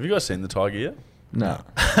 Have you guys seen the tiger yet? No.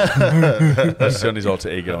 That's Sonny's alter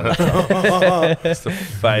ego. On it. It's the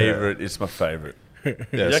favourite. It's my favourite.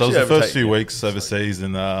 Yeah, so it was the first few weeks overseas,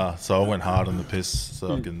 and so I went hard on the piss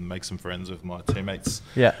so I can make some friends with my teammates.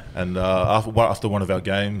 Yeah. And after one of our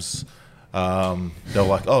games, they were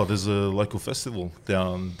like, "Oh, there's a local festival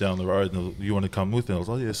down the road. And you want to come with?" And I was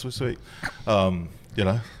like, "Yeah, sweet.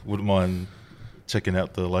 Wouldn't mind checking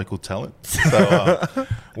out the local talent." So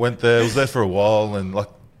went there. Was there for a while, and like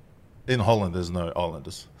in Holland, there's no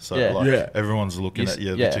islanders, so everyone's looking at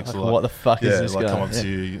you. The chicks like, are like, what the fuck is this guy? Come up to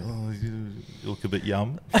you. Oh, you look a bit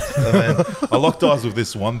yum. And then I locked eyes with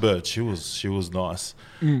this one bird. She was nice.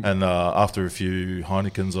 And after a few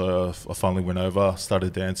Heinekens, I finally went over,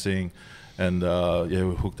 started dancing, and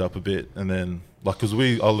we hooked up a bit. And then because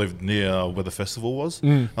I lived near where the festival was,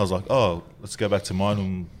 I was like, oh, let's go back to mine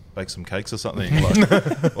and bake some cakes or something,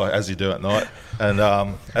 like as you do at night. And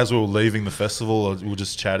as we were leaving the festival, we were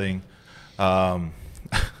just chatting.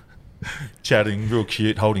 Chatting real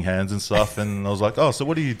cute, holding hands and stuff, and I was like, "Oh, so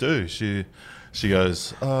what do you do?" She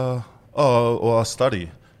goes, well, I study."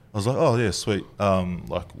 I was like, "Oh yeah, sweet.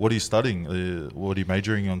 Like, what are you studying? What are you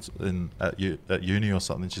majoring on at uni or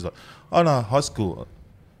something?" She's like, "Oh no, high school."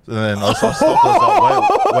 And then I stopped. I was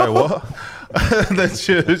like, "Wait, what?" And then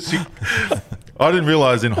she I didn't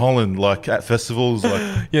realize in Holland, like at festivals,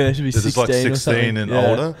 like there should be 16, like 16 and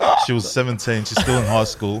older. She was 17. She's still in high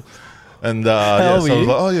school. And so I was like,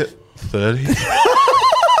 oh yeah, 30.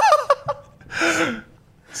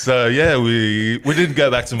 So yeah, we didn't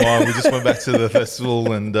go back to mine. We just went back to the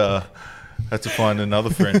festival and had to find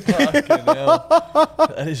another friend. Fucking hell.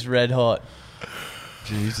 That is red hot.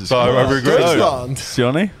 Jesus. So I regret it.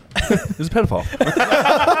 Sione? There's a pedophile.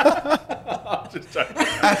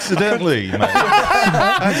 Accidentally, mate.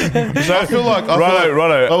 I feel like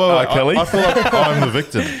Kelly. I feel like I'm the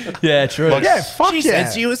victim. Yeah, true. Like, Fuck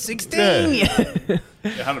Since you were 16. Yeah,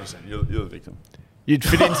 100%. You're the victim. You'd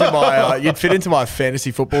fit into my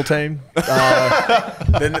fantasy football team.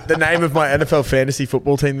 The name of my NFL fantasy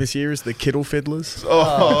football team this year is the Kittle Fiddlers.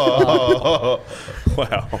 Wow.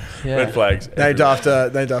 Yeah. Red flags. Named after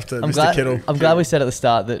Mr. Kittle. I'm glad we said at the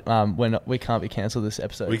start that we can't be cancelled this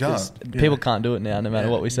episode. We can't. 'cause People can't do it now, no matter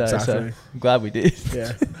what we say. exactly. So I'm glad we did.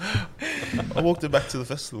 Yeah. I walked it back to the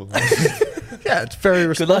festival. Yeah, it's very Good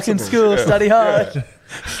responsible. luck in school. Study hard.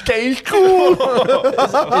 Stay cool.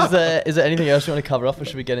 Is there anything else you want to cover off, or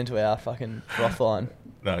should we get into our fucking froth line?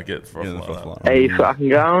 No, get froth Yeah, the like froth that. line. How you fucking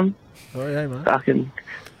going? Oh yeah, man. Fucking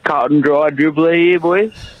Carlton Dry dribbler here,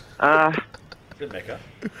 boys. Good Mecca.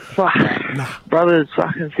 Fuck. Brother's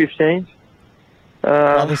fucking 15.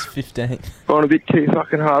 Brother's 15. Gone a bit too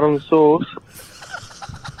fucking hard on the sauce.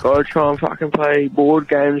 Gotta try and fucking play board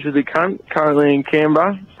games with the cunt. Currently in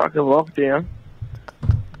Canberra. Fucking lockdown.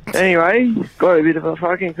 Anyway, got a bit of a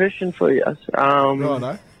fucking question for you.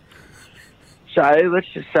 No. So, let's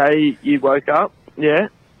just say you woke up, yeah?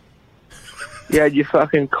 You had your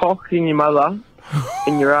fucking cock in your mother,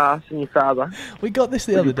 in your ass and your father. We got this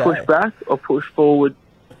the Would other you day. push back or push forward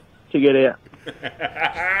to get out?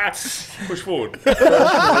 Push forward.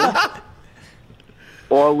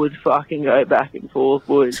 I would fucking go back and forth,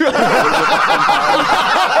 boys. Yeah.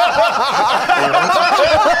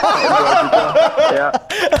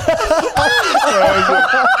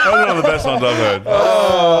 That's one of the best ones I've heard.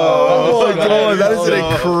 Oh my god, that is an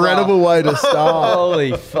incredible way to start.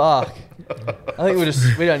 Holy fuck. I think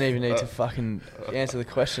we don't even need to fucking answer the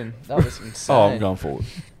question. That was insane. Oh, I'm going forward.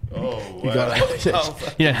 Oh, You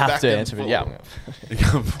don't have to answer it. Yeah.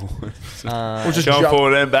 Going forward. We'll just Going jump.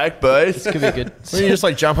 forward and back, boys. Could be good. Will you just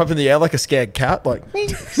like jump up in the air like a scared cat? Like,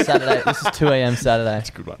 Saturday. This is 2 a.m. Saturday. That's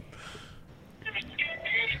a good one.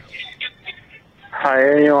 Hi,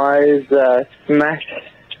 anyways, Max.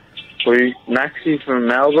 Maxie from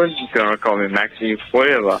Melbourne. You can call me Maxie,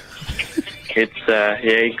 whatever. It's,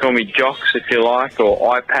 you can call me Jocks if you like,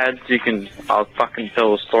 or iPads. I'll fucking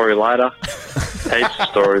tell the story later. Heaps of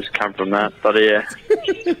stories come from that. But yeah,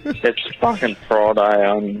 it's fucking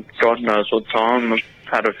Friday. God knows what time. I've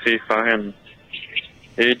had a few fucking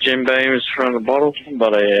Jim Beams from the bottle.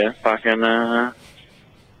 But yeah, fucking,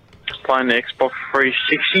 playing the Xbox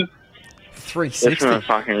 360. 360. That's my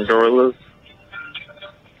fucking Gorillas.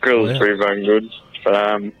 Gorillas pretty fucking good.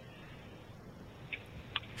 But,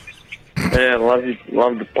 yeah, love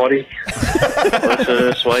the potty. Listen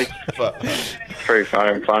this week. Pretty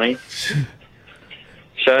fucking funny.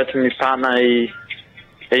 Show it to my partner.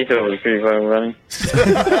 He thought it was pretty fucking funny.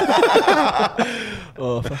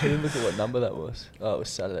 Oh, fucking look at what number that was. Oh, it was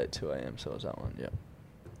Saturday at 2 a.m, so it was that one, yeah.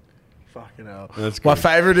 Fucking hell. That's My good.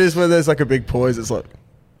 favourite is when there's like a big pause. It's like,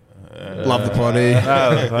 love the potty.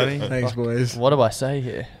 Oh, funny. Thanks, boys. What do I say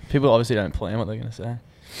here? People obviously don't plan what they're going to say.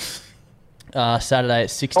 Saturday at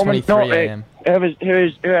 6:23 a.m. I don't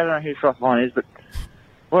know who Frothline is, but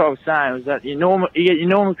what I was saying was that you get your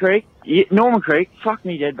Norman Creek. Norman Creek, fuck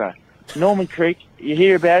me dead, bro. Norman Creek, you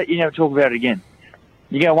hear about it, you never talk about it again.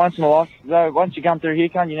 You go once in a life, though, once you come through here,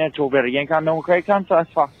 cunt, you never talk about it again, cunt. Norman Creek, cunt, so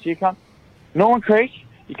that's fucked you, cunt. Norman Creek,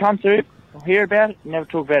 you come through, hear about it, you never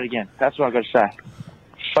talk about it again. That's what I've got to say.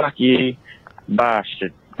 Fuck you,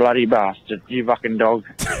 bastard. Bloody bastard, you fucking dog.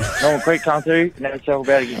 Norman Creek come through, never talk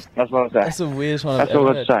about it again. That's what I say. That's the weirdest one I've That's all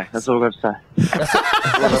ever I've got to say. That's all I've got to say. That's all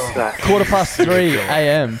I've got to say. 3:15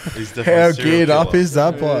 a.m. How geared up is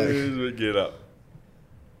that bloke? Get up.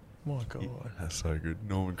 My God. That's so good.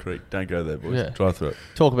 Norman Creek. Don't go there, boys. Yeah. Drive through it.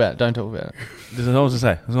 Talk about it. Don't talk about it. There's all I'm going to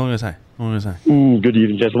say. That's all I'm going to say. Good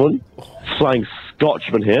evening, gentlemen. Flying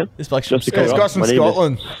Scotsman here. This bloke's from Just to clear It's up, got some my name is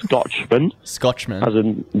Scotland. Scotsman, Scotchman. as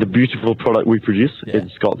in the beautiful product we produce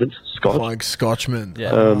in Scotland. Scotch. Like Scotchman.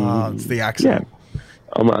 Yeah. It's the Yeah. accent.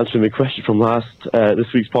 I'm answering the question from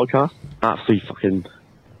this week's podcast. Absolutely fucking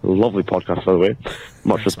lovely podcast, by the way.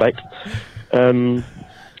 Much respect.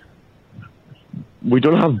 We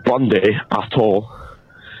don't have Bundy at all.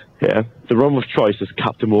 Yeah. The rum of choice is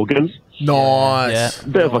Captain Morgan's. Nice.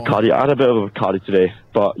 Bit of a Bacardi. I had a bit of a Bacardi today,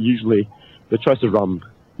 but usually the choice of rum.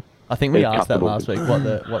 I think we It's asked that Captain last week.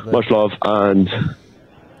 Morgan. What the Much love and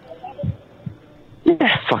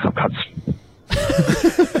yeah, fuck up, cunts.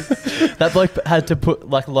 that bloke had to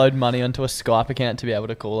load money onto a Skype account to be able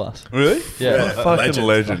to call us. Really? Yeah. Fucking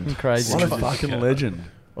legend. Fucking crazy. What a fucking legend.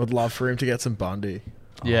 I'd love for him to get some Bundy.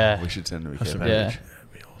 Yeah. We should send him a That's gift. a- Yeah. That'd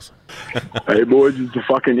be awesome. Hey boys, it's the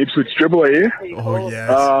fucking Ipswich dribbler here. Oh,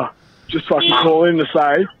 yes. Just fucking call in to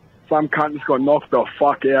say some cunt just got knocked the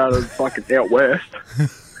fuck out of fucking out west.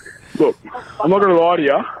 Look, I'm not gonna lie to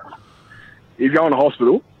you. He's going to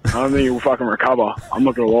hospital. I don't think he'll fucking recover. I'm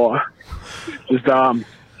not gonna lie. Just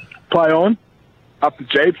play on, up the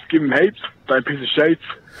jeeps, give him heaps. Don't piss of sheets.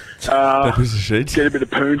 That piece of sheets. Get a bit of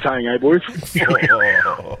poontang, eh, boys?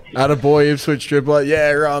 Attaboy, Ipswich dribbler.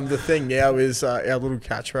 Yeah, the thing now is our little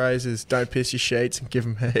catchphrase is don't piss your sheets and give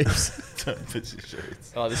them heaps. Don't piss your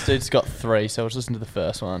sheets. Oh, this dude's got 3, so let's listen to the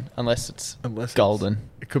first one. Unless it's Unless golden.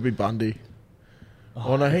 It could be Bundy.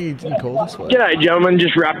 Oh, no, he didn't call this one. G'day, gentlemen.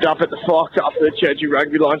 Just wrapped up at the Fox after the Churchy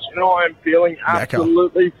rugby lunch, and I am feeling Mecca.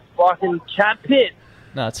 absolutely fucking cat pit.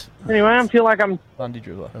 No, it's Anyway, I feel like I'm Bundy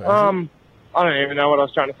dribbler. I don't even know what I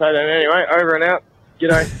was trying to say then. Anyway, over and out.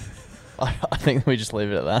 G'day. I think we just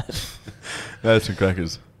leave it at that. That's some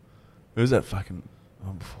crackers. Who's that fucking...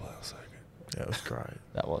 Oh, before that was so good. Yeah, it was great.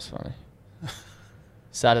 That was funny.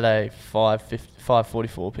 Saturday,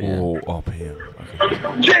 5:44 p.m. Oh, PM.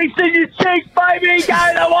 Cheeks in your cheeks, baby!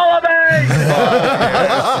 Go the Wallabies!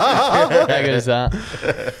 How good is that?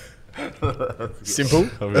 Simple,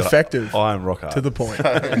 effective, I am rock hard. to the point.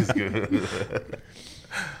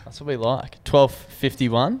 That's what we like.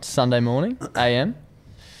 12:51 Sunday morning, AM.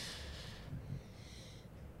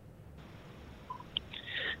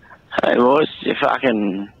 Hey boys, you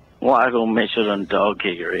fucking local Michelin dog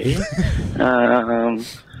kicker here.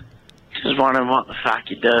 Just wondering what the fuck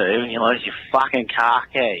you do when you lose your fucking car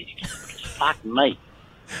keys. Fuck me.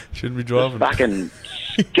 Shouldn't be driving. Fucking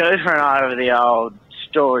goofing over the old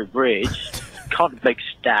Story Bridge, caught a big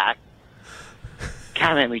stack,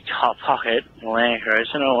 came in my top pocket, Land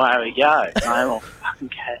Cruiser, and away we go. No more fucking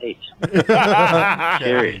keys.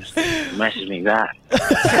 Serious. Message me back.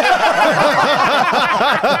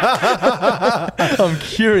 I'm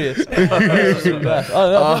curious.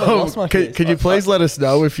 Could you please let us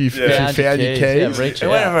know if you found your keys? Yeah, reach It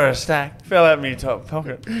out. went over a stack. Fell out of my top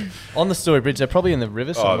pocket. On the Story Bridge, they're probably in the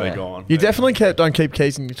river somewhere. Oh, they're gone. You definitely don't keep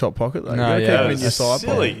keys in your top pocket, though. No, you yeah. keep them in your That's side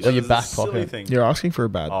silly. pocket. Or your That's back a silly pocket. thing. You're asking for a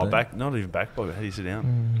bad Oh, thing. not even back pocket. How do you sit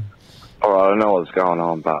down? All right, I don't know what's going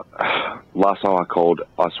on, but last time I called,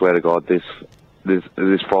 I swear to God, this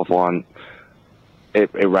froth line, it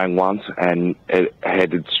rang once and it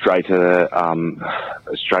headed straight to the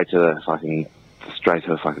fucking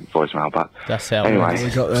voicemail. But That's how anyway,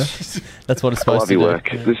 We got there. That's what it's I supposed love to your do.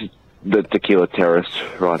 work. This is the tequila terrorist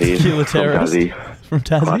right here. Tequila from terrorist Tassie. from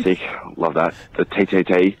Tassie. Classic. Love that. The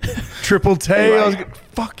TTT. Triple T. Anyway.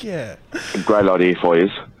 Fuck yeah. Great idea for you.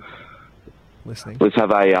 Listening. Let's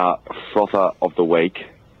have a frother of the week.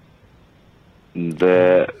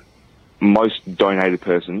 The most donated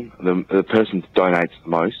person, the person that donates the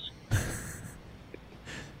most,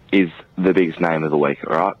 is the biggest name of the week,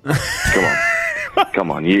 all right?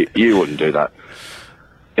 Come on. You wouldn't do that.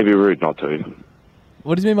 It'd be rude not to.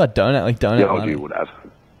 What do you mean by donate? Like donate Yeah, money? you would have.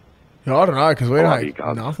 Yeah, I don't know, because we I don't love you,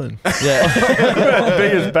 guys. nothing. Yeah.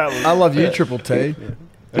 Biggest battle. I love you, Triple T.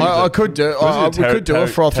 I could do. We could do a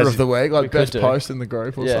frother of the week, like best post in the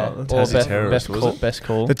group or something. Or Tassie terrorist, was it? best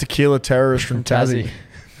call. The tequila terrorist from Tassie.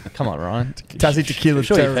 Come on, Ryan. Tassie tequila I'm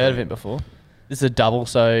sure you've terrorist. heard of it before. This is a double,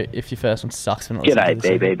 so if your first one sucks for not G'day,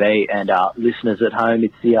 listening to the BBB, and listeners at home.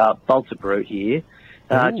 It's the Bolter Brute here.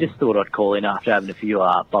 Just thought I'd call in after having a few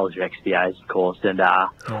Bolter XBAs, of course, and a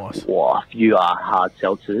few hard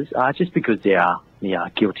seltzers, just because they are the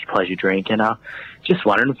guilty pleasure drink. And just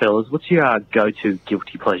wondering, fellas, what's your go-to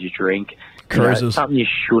guilty pleasure drink? Cruises. Something you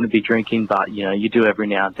shouldn't be drinking, but, you do every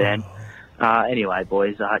now and then. Anyway,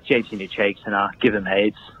 boys, jeeps in your cheeks and give them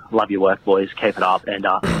heads. Love your work, boys. Keep it up. And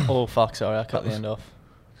Oh, fuck, sorry, I cut the end off.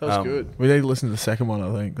 That was good. We need to listen to the second one,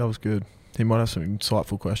 I think. That was good. He might have some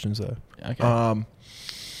insightful questions there. Okay.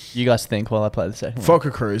 You guys think while I play the second one?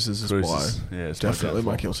 Vodka Cruises is Cruises. why. Yeah, it's Definitely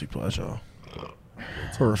my guilty pleasure.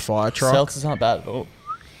 For a fire truck. Seltzers aren't bad at all.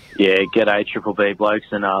 yeah, g'day, Triple B blokes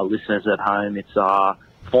and listeners at home. It's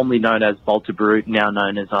formerly known as Bolter Brute, now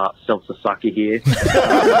known as Seltzer Sucker here.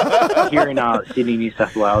 Here in Sydney, New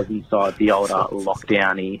South Wales, inside the old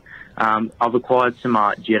lockdown here. I've acquired some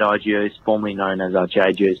Jedi Juice, formerly known as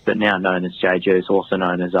J Juice, but now known as J Juice, also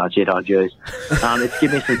known as Jedi Juice. It's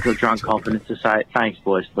given me some drunk confidence to say thanks,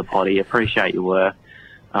 boys, for the potty. Appreciate your work.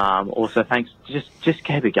 Also, thanks. Just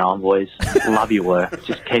keep it going, boys. Love your work.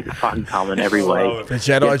 Just keep it fucking coming every week. The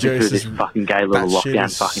Jedi Get me Juice through this is fucking gay little that shit lockdown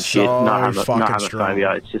is fucking so shit. No fucking strong.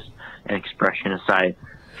 homophobia. It's just an expression to say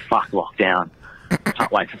fuck lockdown.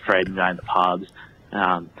 Can't wait for freedom to go in the pubs.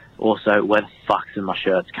 Also, where the fuck's in my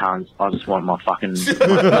shirts, cunts? I just want my fucking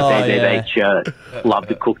BBB shirt. Love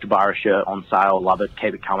the Cooked Barra shirt on sale. Love it.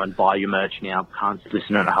 Keep it coming. Buy your merch now. Cunts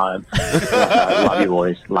listening at home. Also, love you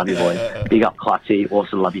boys. Love you boys. Big up Clutzy.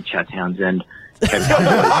 Also love you, Chad Townsend. Keep it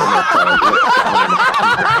coming, boys.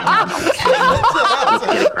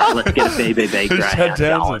 Let's get a BBB greyhound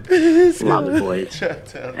going. Love it, boys.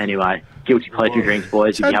 Anyway, guilty pleasure drinks,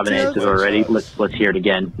 boys. If you haven't answered already, let's hear it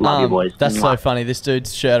again. Love you, boys. That's so funny. This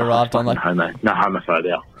dude's shirt arrived on like... No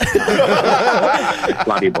homophobia.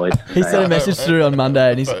 Love you, boys. He sent a message through on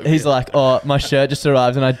Monday and he's like, oh, my shirt just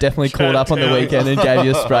arrived and I definitely called up on the weekend and gave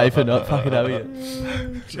you a spray for not fucking having it.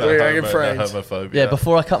 Homophobia. Yeah,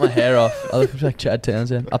 before I cut my hair off, I look like Chad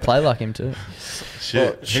Townsend. I play like him too.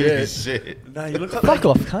 Shit. No, you look like Fuck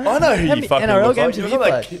off, cunt. I know who How you many fucking NRL look like. games You have look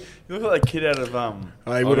you like played? you look like that kid out of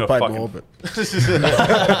he would have played more, but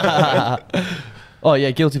Oh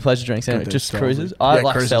yeah, guilty pleasure drinks. Anyway, Good just stuff. cruises. I Yeah,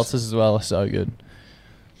 like cruises. seltzers as well. They're so good.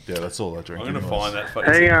 Yeah, that's all I drink. I'm gonna find that.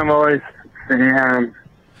 Hey, boys.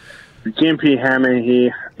 Gimpy Hammer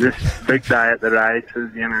here. Just big day at the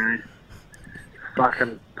races,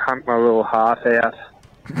 Fucking pump my little heart out.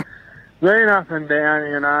 Been up and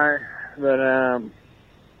down, but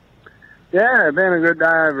yeah, been a good day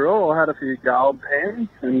overall. Had a few gold pens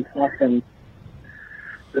and fucking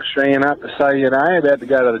just ringing up to say good day. About to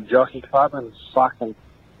go to the jockey club and fucking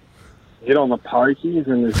get on the pokies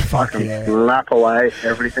and just fucking lap away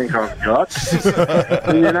everything I've got.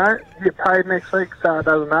 And, get paid next week, so it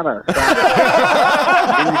doesn't matter. So,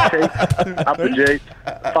 in your cheeks, up the Jeep,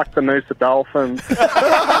 fuck the Noosa Dolphins, and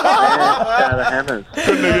go the Hammers. Up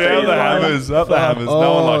the Hammers. Up the Hammers.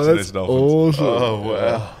 No one likes this Dolphins. Awesome. Oh,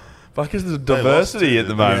 wow. Fuck, is the diversity at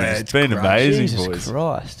the moment. Yeah, It's been amazing, Jesus boys.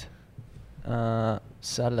 Christ.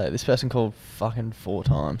 Saturday. This person called fucking 4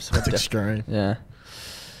 times. That's extreme. Yeah.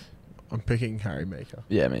 I'm picking Harry Meeker.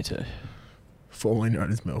 Yeah, me too. Formerly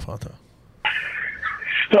known as Milf Hunter.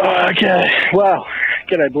 Okay, well,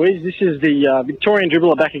 g'day boys. This is the Victorian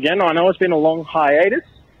dribbler back again. I know it's been a long hiatus.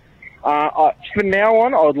 For now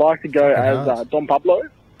on, I would like to go as Don Pablo.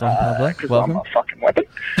 Don Pablo, because welcome. I'm a fucking weapon.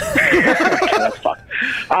 Okay, that's fucked.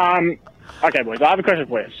 Okay, boys, I have a question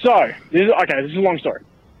for you. So, this is a long story.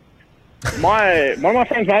 One of my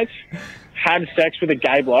friend's mates had sex with a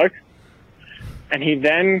gay bloke, and he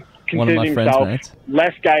then One of considered my friends' himself mates.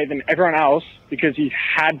 less gay than everyone else because he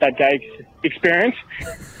had that gay experience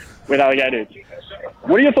with other gay dudes.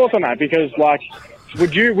 What are your thoughts on that? Because,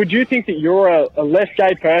 would you think that you're a less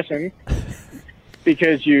gay person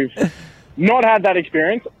because you've not had that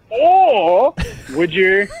experience, or would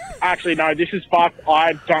you actually no? This is fucked.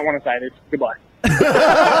 I don't want to say this. Goodbye.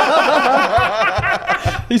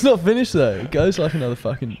 He's not finished though. It goes like another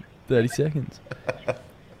fucking 30 seconds.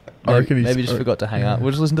 I reckon he's- Maybe he just forgot to hang up.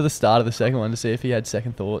 We'll just listen to the start of the second one to see if he had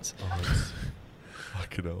second thoughts.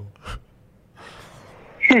 Fucking hell.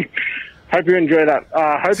 Hope you enjoy that.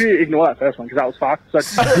 Hope you ignore that first one because that was fucked. So,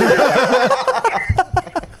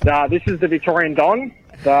 this is the Victorian Don,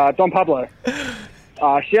 Don Pablo.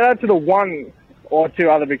 Shout out to the one or two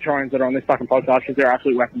other Victorians that are on this fucking podcast because they're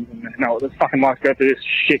absolute weapons and they know what this fucking life go through this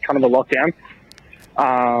shit kind of a lockdown.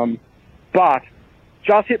 But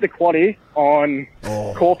just hit the quaddie on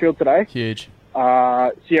Caulfield today. Huge.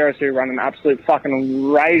 Sierra Sue ran an absolute fucking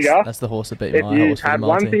rager. That's the horse that beat If my you horse for the had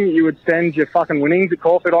multi. one thing you would spend your fucking winnings at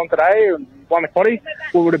Caulfield on today and won the quaddie,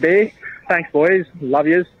 what would it be? Thanks, boys. Love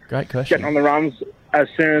yous. Great question. Getting on the runs as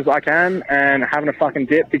soon as I can and having a fucking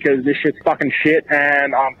dip because this shit's fucking shit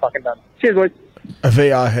and I'm fucking done. Cheers, boys. A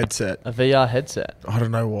VR headset. A VR headset. I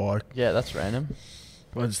don't know why. Yeah, that's random.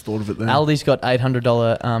 I just thought of it then. Aldi's got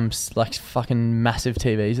 $800 like fucking massive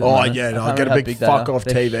TVs. At the Oh, moment. yeah, no, I I can't get a remember big how big they fuck are. off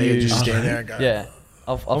They're TV and huge. just stand there and go. Yeah.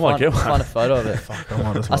 I'll might get one. find a photo of it. Fuck, I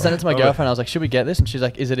might as I sent it to my well. girlfriend. I was like, should we get this? And she's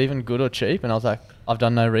like, is it even good or cheap? And I was like, I've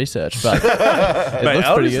done no research, but it Mate, looks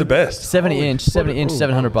Aldi's pretty good. the best. 70 inch,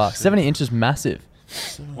 $700. 70 inch is massive.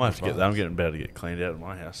 Might have to get that. I'm getting better to get cleaned out of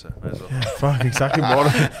my house. So may as well. Fuck, exactly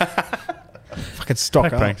what. Fucking stock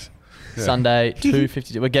Pack up. pranks. Yeah. Sunday,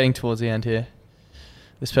 2:52. We're getting towards the end here.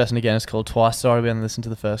 This person again is called twice. Sorry, we haven't listened to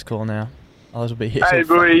the first call now. Others will be here. Hey,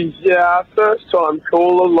 till boys. Yeah, first time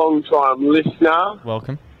caller, long time listener.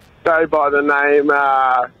 Welcome. Go by the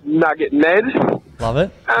name Nugget Ned. Love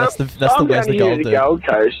it. That's the I'm where's down the here gold at the dude. Gold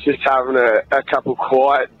Coast, just having a couple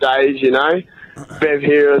quiet days, you know. Bev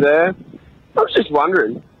here or there. I was just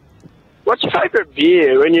wondering, what's your favourite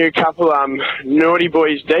beer when you're a couple naughty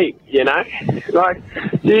boys deep, you know? Like,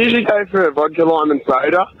 do you usually go for a vodka lime and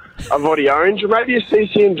soda, a vodka orange, or maybe a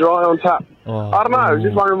CC and dry on tap? I don't know. I was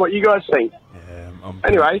just wondering what you guys think.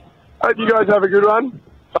 Anyway, hope you guys have a good one.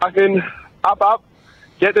 Fucking up,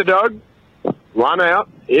 get the dog, one out,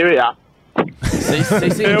 here we are.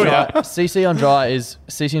 CC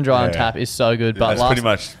on dry on tap is so good. But That's pretty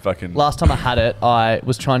much fucking. last time I had it, I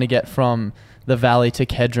was trying to get from the Valley to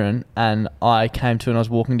Kedron, and I came to and I was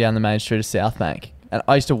walking down the main street of South Bank, and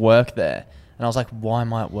I used to work there, and I was like, why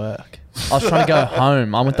am I at work? I was trying to go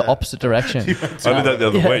home. I went the opposite direction. I did that the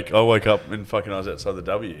other week. I woke up and fucking I was outside the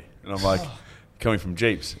W, and I'm like coming from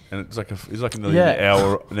Jeeps, and it's like an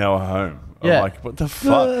hour home. Yeah. I'm like, what the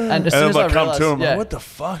fuck? And as soon then as I I come realised- to him, yeah. like, what the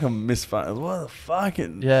fuck? I'm misfucking. What the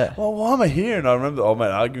fucking? Yeah. Well, why am I here? And I remember the old mate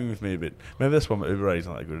arguing with me a bit. Maybe that's why my Uber rate's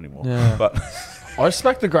not that good anymore. Yeah. But I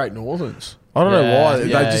respect the Great Northerns. I don't know why. They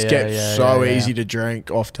just get so easy to drink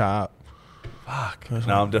off tap. fuck.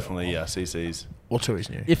 No, I'm definitely CCs. Or two is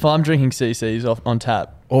new. If I'm drinking CCs on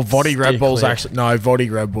tap, Or Voddy Red steer Bulls, clear. actually. No, Voddy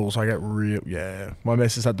Red Bulls, I get real. Yeah. My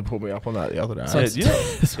missus had to put me up on that the other day. So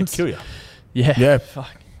it's- It'd kill you. Yeah. Yeah. Fuck.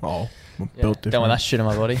 Oh, I'm Yeah, built don't different. want that shit in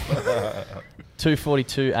my body.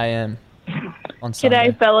 2:42 a.m. on Sunday.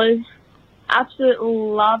 G'day, fellas. Absolutely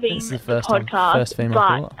loving This is the the first time- podcast, first female but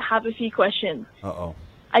caller. have a few questions. Uh-oh.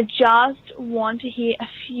 I just want to hear a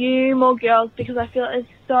few more girls because I feel like there's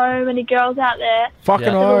so many girls out there Fucking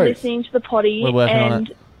that are oath. listening to the potty, We're working on and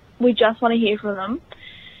it. we just want to hear from them.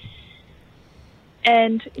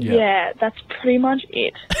 And yeah, that's pretty much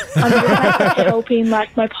it. I'm just like helping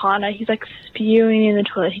like my partner. He's like spewing in the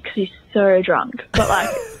toilet because he's so drunk. But like,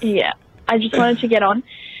 yeah, I just wanted to get on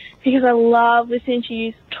because I love listening to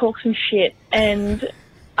you talk some shit, and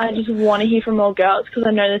I just want to hear from more girls because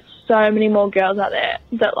I know there's so many more girls out there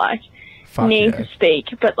that like need to speak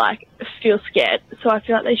but like feel scared. So I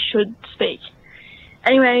feel like they should speak.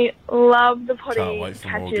 Anyway, love the potty. Can't wait for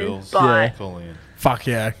more Catches. girls. Bye. Calling in. Fuck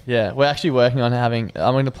yeah. Yeah, we're actually working on having.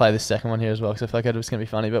 I'm going to play this second one here as well because I feel like it's going to be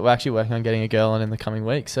funny. But we're actually working on getting a girl on in the coming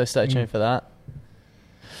weeks, so stay tuned for that.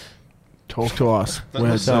 Talk to us. That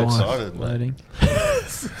We're was so so excited. mate. Loading.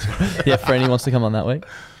 Yeah, Franny wants to come on that week.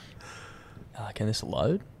 Can this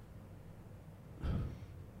load?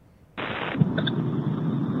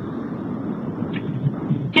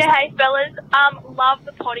 Yeah, hey fellas, love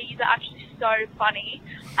the potties. They're actually so funny.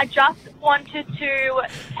 I just wanted to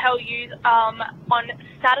tell you, on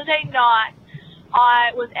Saturday night,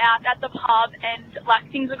 I was out at the pub and like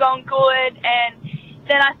things were going good, and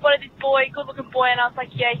then I spotted this boy, good looking boy, and I was like,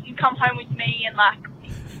 yeah, you can come home with me and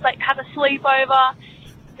like have a sleepover.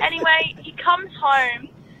 Anyway, he comes home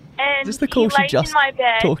and Is this the he call she lays just in my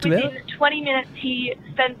bed. talked Within about? 20 minutes, he's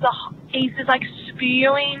just like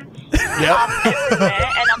spewing Yep. everywhere,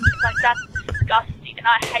 and I'm just like, that's disgusting, and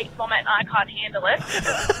I hate vomit, and I can't handle it.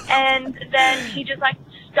 And then he just like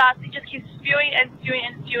keeps spewing and spewing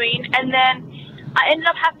and spewing, and then I ended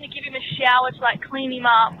up having to give him a shower to like clean him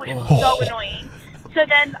up, which was so annoying. So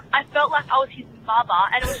then I felt like I was his mother,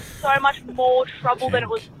 and it was so much more trouble than it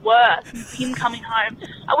was worth him coming home.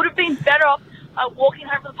 I would have been better off walking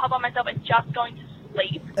home from the pub by myself and just going to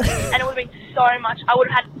sleep, and it would have been so much. I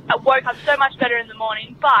woke up so much better in the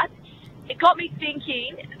morning, but it got me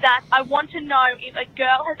thinking that I want to know if a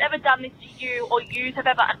girl has ever done this to you, or you have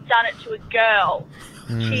ever done it to a girl.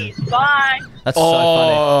 Cheers. Bye. That's so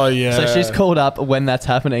funny. Oh, yeah. So she's called up when that's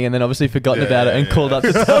happening, and then obviously forgotten about it and called up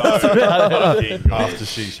to tell us about it. After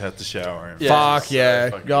she had to shower him. Fuck yeah.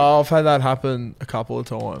 Oh, I've had that happen a couple of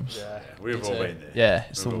times. Yeah, we've all been there. Yeah,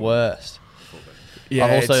 it's the worst. Yeah,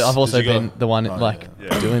 I've also Did you been go- the one Oh, like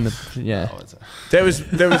yeah. doing the There was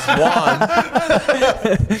one.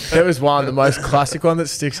 There was one. The most classic one that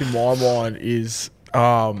sticks in my mind is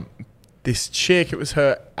this chick. It was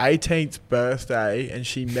her 18th birthday, and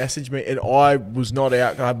she messaged me, and I was not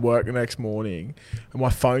out. I had work the next morning, and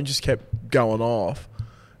my phone just kept going off.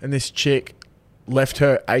 And this chick left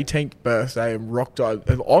her 18th birthday and rocked over.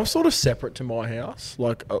 And I'm sort of separate to my house,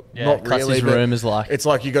 like not really. His but room is like it's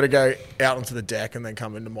like you got to go out onto the deck and then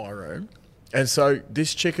come into my room. And so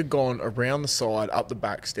this chick had gone around the side, up the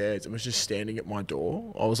back stairs, and was just standing at my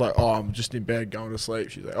door. I was like, "Oh, I'm just in bed going to sleep."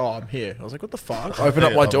 She's like, "Oh, I'm here." I was like, "What the fuck?" I opened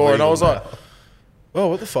up my door and I was like, "Oh,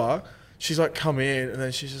 what the fuck?" She's like, "Come in," and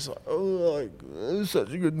then she's just like, "Oh, like it was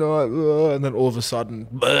such a good night," and then all of a sudden,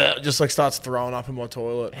 just like starts throwing up in my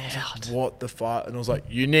toilet. I was like, what the fuck? And I was like,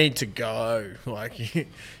 "You need to go. Like, you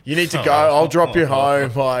need to go. I'll drop you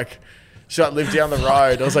home." Like. She like lived down the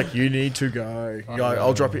road. I was like, "You need to go." You're like,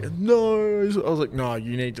 "I'll drop you." No, I was like, "No,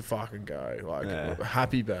 you need to fucking go." Like,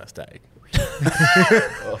 happy birthday.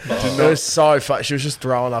 It was so fun. She was just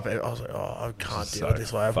throwing up. I was like, "Oh, I can't deal with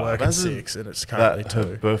this. I have work at 6, and it's currently 2.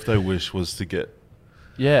 Her birthday wish was to get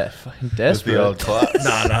fucking desperate. the old class.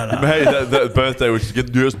 No. Mate, that birthday was to get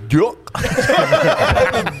just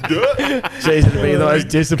She's gonna be the most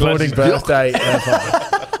disappointing birthday ever.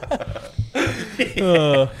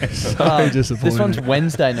 So disappointing. This one's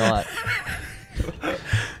Wednesday night.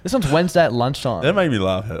 This one's Wednesday at lunchtime. That made me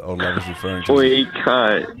laugh at old love was referring to. We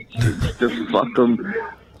can't. The fucking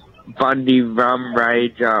Bundy rum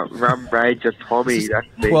rager Tommy. That's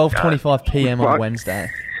me. 12:25 p.m. on Wednesday.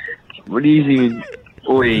 What is he?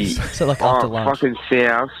 Oi. So like after lunch. Fucking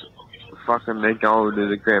South. Fucking they're going to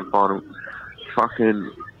the grand final.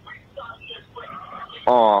 Fucking.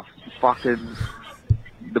 Oh, fucking.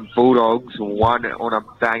 The Bulldogs won on a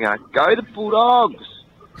banger. Go the Bulldogs!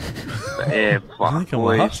 Yeah, fuck,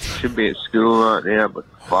 boys. Should be at school right now, but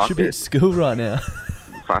fuck Should be at school right now.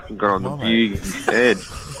 Fucking got on the Bugle instead.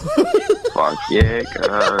 Fuck yeah,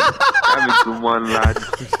 have a good one, lad.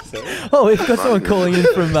 Oh, we've got someone calling in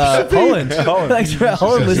from Poland. Thanks for our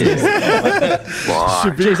Holland listeners.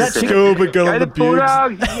 Should be at school, but got on the Bugle.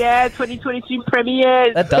 Bulldogs, yeah, 2022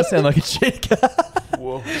 premieres. That does sound like a chick.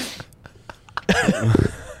 Whoa.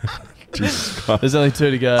 There's only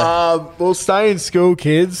 2 to go. We'll stay in school,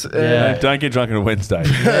 kids. Don't get drunk on a Wednesday.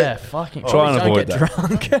 Yeah, fucking try and don't avoid get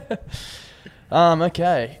that. drunk.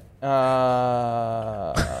 Okay.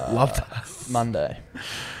 Love that. Monday.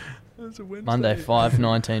 Monday,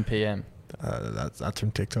 5:19 p.m. That's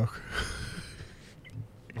from TikTok.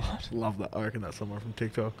 What? Love that. I reckon that's someone from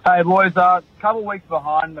TikTok. Hey boys, a couple of weeks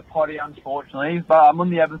behind the potty, unfortunately, but I'm on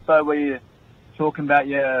the episode where you're talking about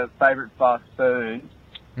your favourite fast food,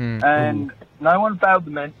 and no one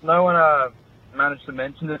managed to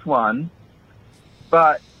mention this one,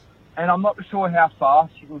 and I'm not sure how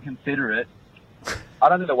fast you can consider it. I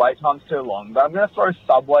don't think the wait time's too long, but I'm going to throw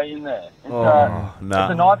Subway in there. It's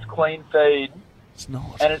a nice clean feed. It's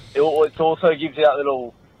not. And it also gives you that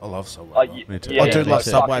little... I love Subway. Like, Me too. I do like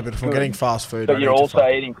Subway, but if I'm getting fast food, but I you're need to also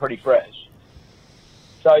eating pretty fresh.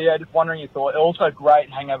 So yeah, just wondering your thought. Also,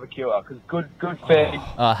 great hangover cure because good food.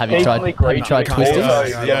 Have you tried Twisted?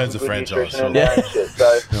 He owns a franchise. So. Yeah.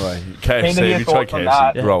 So, Anyway, KFC. If you try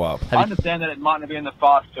KFC, grow up. I understand that it might not be in the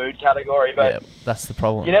fast food category, but Yeah, that's the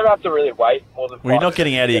problem. you never have to really wait more than. Well, you're not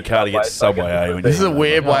getting out of your car to get to Subway, are you? This is a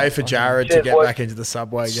weird way for Jared to get back into the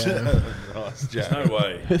Subway game. No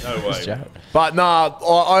way. No way. But nah,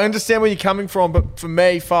 I understand where you're coming from. But for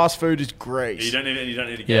me, fast food is great. You don't need to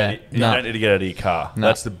get out of your car.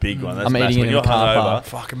 No. That's the big one. That's I'm massive. eating When in you're a car hungover, park.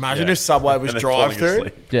 Fuck, imagine if Subway was and it's falling drive-through.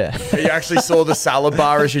 asleep. Yeah. You actually saw the salad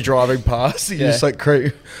bar as you're driving past. You just like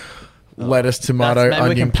create lettuce, tomato, Maybe we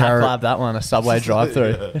onion, can carrot. lab that one, a Subway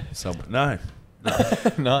drive-through. Subway. No.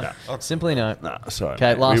 No. Simply no. No, sorry. Okay,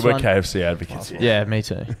 mate. last we were one. KFC advocates here. Yeah, me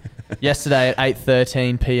too. Yesterday at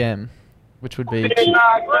 8:13 p.m., which would be...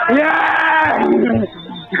 Yeah!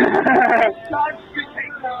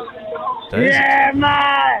 Daisy. Yeah,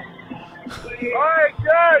 man! Alright,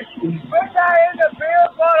 Josh. Put that in the beer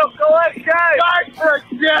bottle collection. Go for it,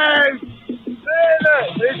 James.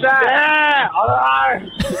 Who's that? Yeah, alright.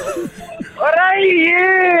 What are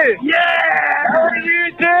you? Yeah. What are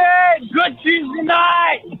you doing? Good Tuesday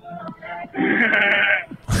night.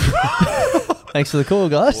 Thanks for the call,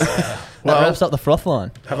 guys. That wraps up the froth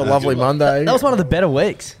line. Have a lovely Monday. That was one of the better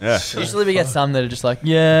weeks. Yeah. Usually we get some that are just like,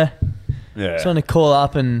 yeah. Just want to call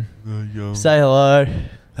up and say hello.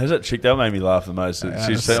 How's that chick? That made me laugh the most.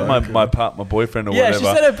 She said my boyfriend or Yeah, whatever. she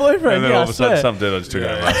said her boyfriend. And then yeah, all of a sudden, some dude I just took it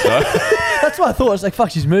out. That's what I thought. I was like, fuck,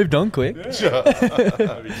 she's moved on quick.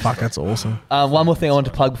 Fuck, that's awesome. One more thing I want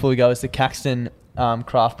to plug before we go is the Caxton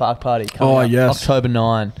Craft Park Party coming up October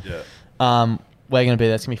 9. Yeah. We're going to be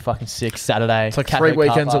there. It's going to be fucking sick. Saturday. It's like 3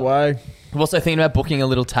 weekends away. We're also thinking about booking a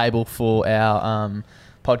little table for our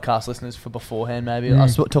podcast listeners for beforehand, maybe. I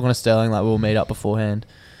was talking to Sterling, like we'll meet up beforehand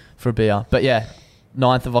for a beer. But yeah,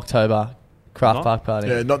 9th of October, Craft Park Party.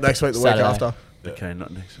 Yeah, not next week, the Saturday. week after. Okay,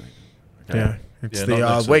 not next week. Okay. Yeah, it's Yeah, the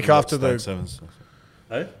not next week we got after the. Stag Sevens.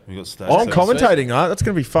 Hey? We got Stag I'm Sevens. commentating, that. That's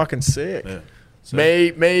going to be fucking sick. Yeah. So-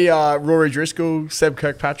 Me, Rory Driscoll, Seb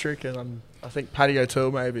Kirkpatrick, and I think Paddy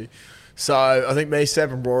O'Toole maybe. So I think me,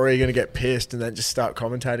 Seb, and Rory are going to get pissed and then just start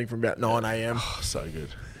commentating from about 9 a.m. Oh, so good.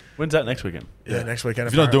 When's that next weekend? Yeah, next weekend.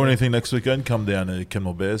 If you're not doing apparently. anything next weekend, come down to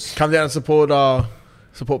Kenmore Bears. Come down and support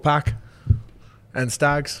Pack and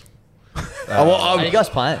Stags. Are you guys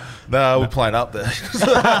playing? No, we're playing up there.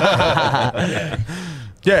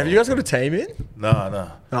 Yeah, have you guys got a team in?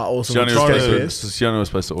 No. Oh, awesome. Sione Just get was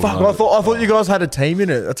supposed to Fuck, organise I thought you guys had a team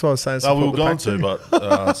in it. That's what I was saying. No, we were support the going Pack to, team.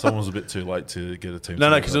 but someone was a bit too late to get a team. No,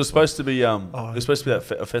 together. because it was supposed to be there's supposed to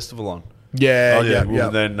be a festival on. Yeah, Oh, yeah.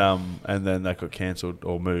 yeah. And then that got cancelled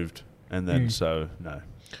or moved, and then so no.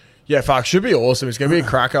 Yeah, fuck, should be awesome. It's going to be a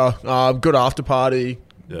cracker. Good after party.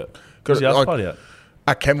 Yeah. Where's the after party at?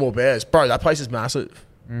 At Kenmore Bears. Bro, that place is massive.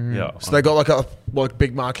 Yeah. So they got like a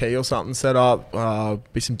big marquee or something set up.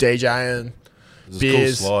 Be some DJing, There's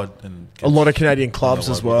beers, a cool slide and a lot of Canadian clubs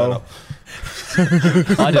as well.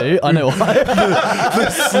 I do. I know why. The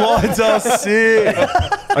slides are sick.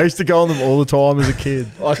 I used to go on them all the time as a kid.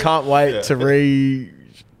 I can't wait to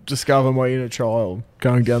rediscover my inner child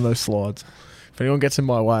going down those slides. If anyone gets in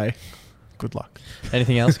my way, good luck.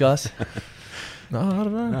 Anything else, guys? No, I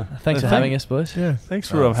don't know. Thanks for having us, boys. Yeah. Thanks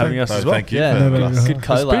for having us as well. Thank you. Yeah, for- good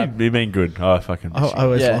collab. You've been good. Oh, I fucking miss you. I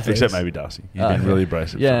always Yeah. love Except these. maybe Darcy. You've been really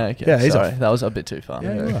abrasive. Yeah, okay. Yeah, he's Sorry, a- that was a bit too far.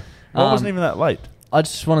 Yeah, you were. Well, it wasn't even that late. I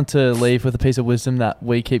just wanted to leave with a piece of wisdom that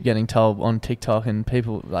we keep getting told on TikTok and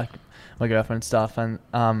people like my girlfriend and stuff, and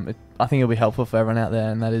I think it'll be helpful for everyone out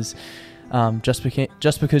there, and that is just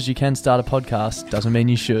because you can start a podcast doesn't mean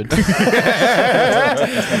you should. We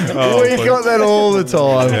got that all the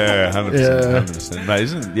time. Yeah, 100%. 100%. Mate,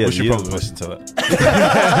 we should probably listen to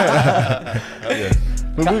that.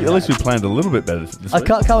 But at least we planned a little bit better this I week.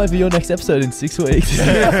 can't wait for your next episode in 6 weeks.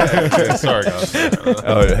 Yeah, sorry, guys.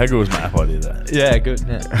 Hegel was my app idea there. Yeah, good.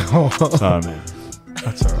 Yeah. Sorry, man.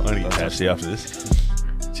 That's all right. I'm going to get taxi after this.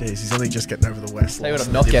 Jeez, he's only just getting over the West. Tell you what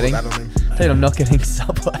I'm not getting. Tell you what I'm not getting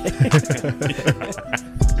Subway.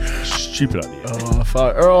 Stupid idea. Oh,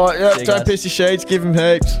 fuck. All right, yeah, See you don't guys. piss your sheets. Give him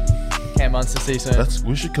heaps. Cam Munster, see you soon.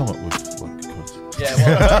 We should come up with like quotes. Yeah,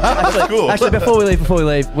 well, actually, before we leave,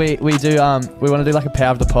 we do we want to do like a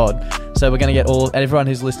power of the pod. So we're going to get everyone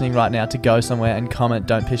who's listening right now to go somewhere and comment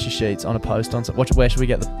 "Don't piss your sheets" on a post on. Where should we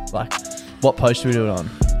get what post should we do it on?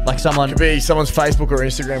 Like someone Could be someone's Facebook or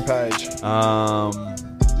Instagram page.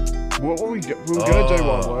 What were we going to do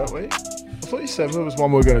one, weren't we? I thought you said there was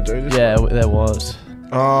one we were going to do. Yeah, there was.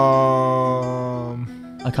 I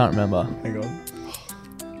can't remember. Hang on.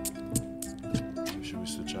 Should we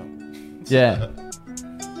switch up? Yeah.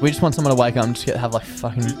 We just want someone to wake up and just have like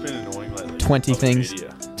fucking Who's been annoying lately? 20 things.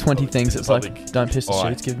 Media. 20 things. It's like, Public don't piss the eye.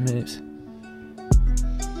 sheets, give them hips.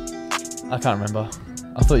 I can't remember.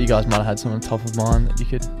 I thought you guys might have had someone top of mind that you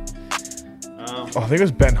could. I think it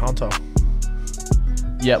was Ben Hunter.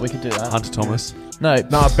 Yeah, we could do that. Hunter Thomas. No.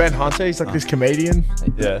 Nah, Ben Hunter. He's like this comedian.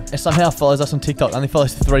 Yeah. It somehow follows us on TikTok. Only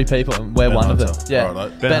follows 3 people, and we're Ben one of Hunter. them. Yeah,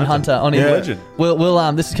 Right. Ben Hunter. On Yeah. his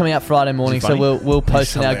We'll this is coming out Friday morning, Is he so funny? we'll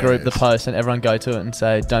post in our group the hilarious. post, and everyone go to it and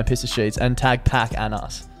say "Don't piss the sheets" and tag Pack and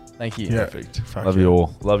us. Thank you. Yeah. Perfect. Fuck Love yeah. you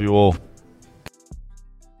all. Love you all.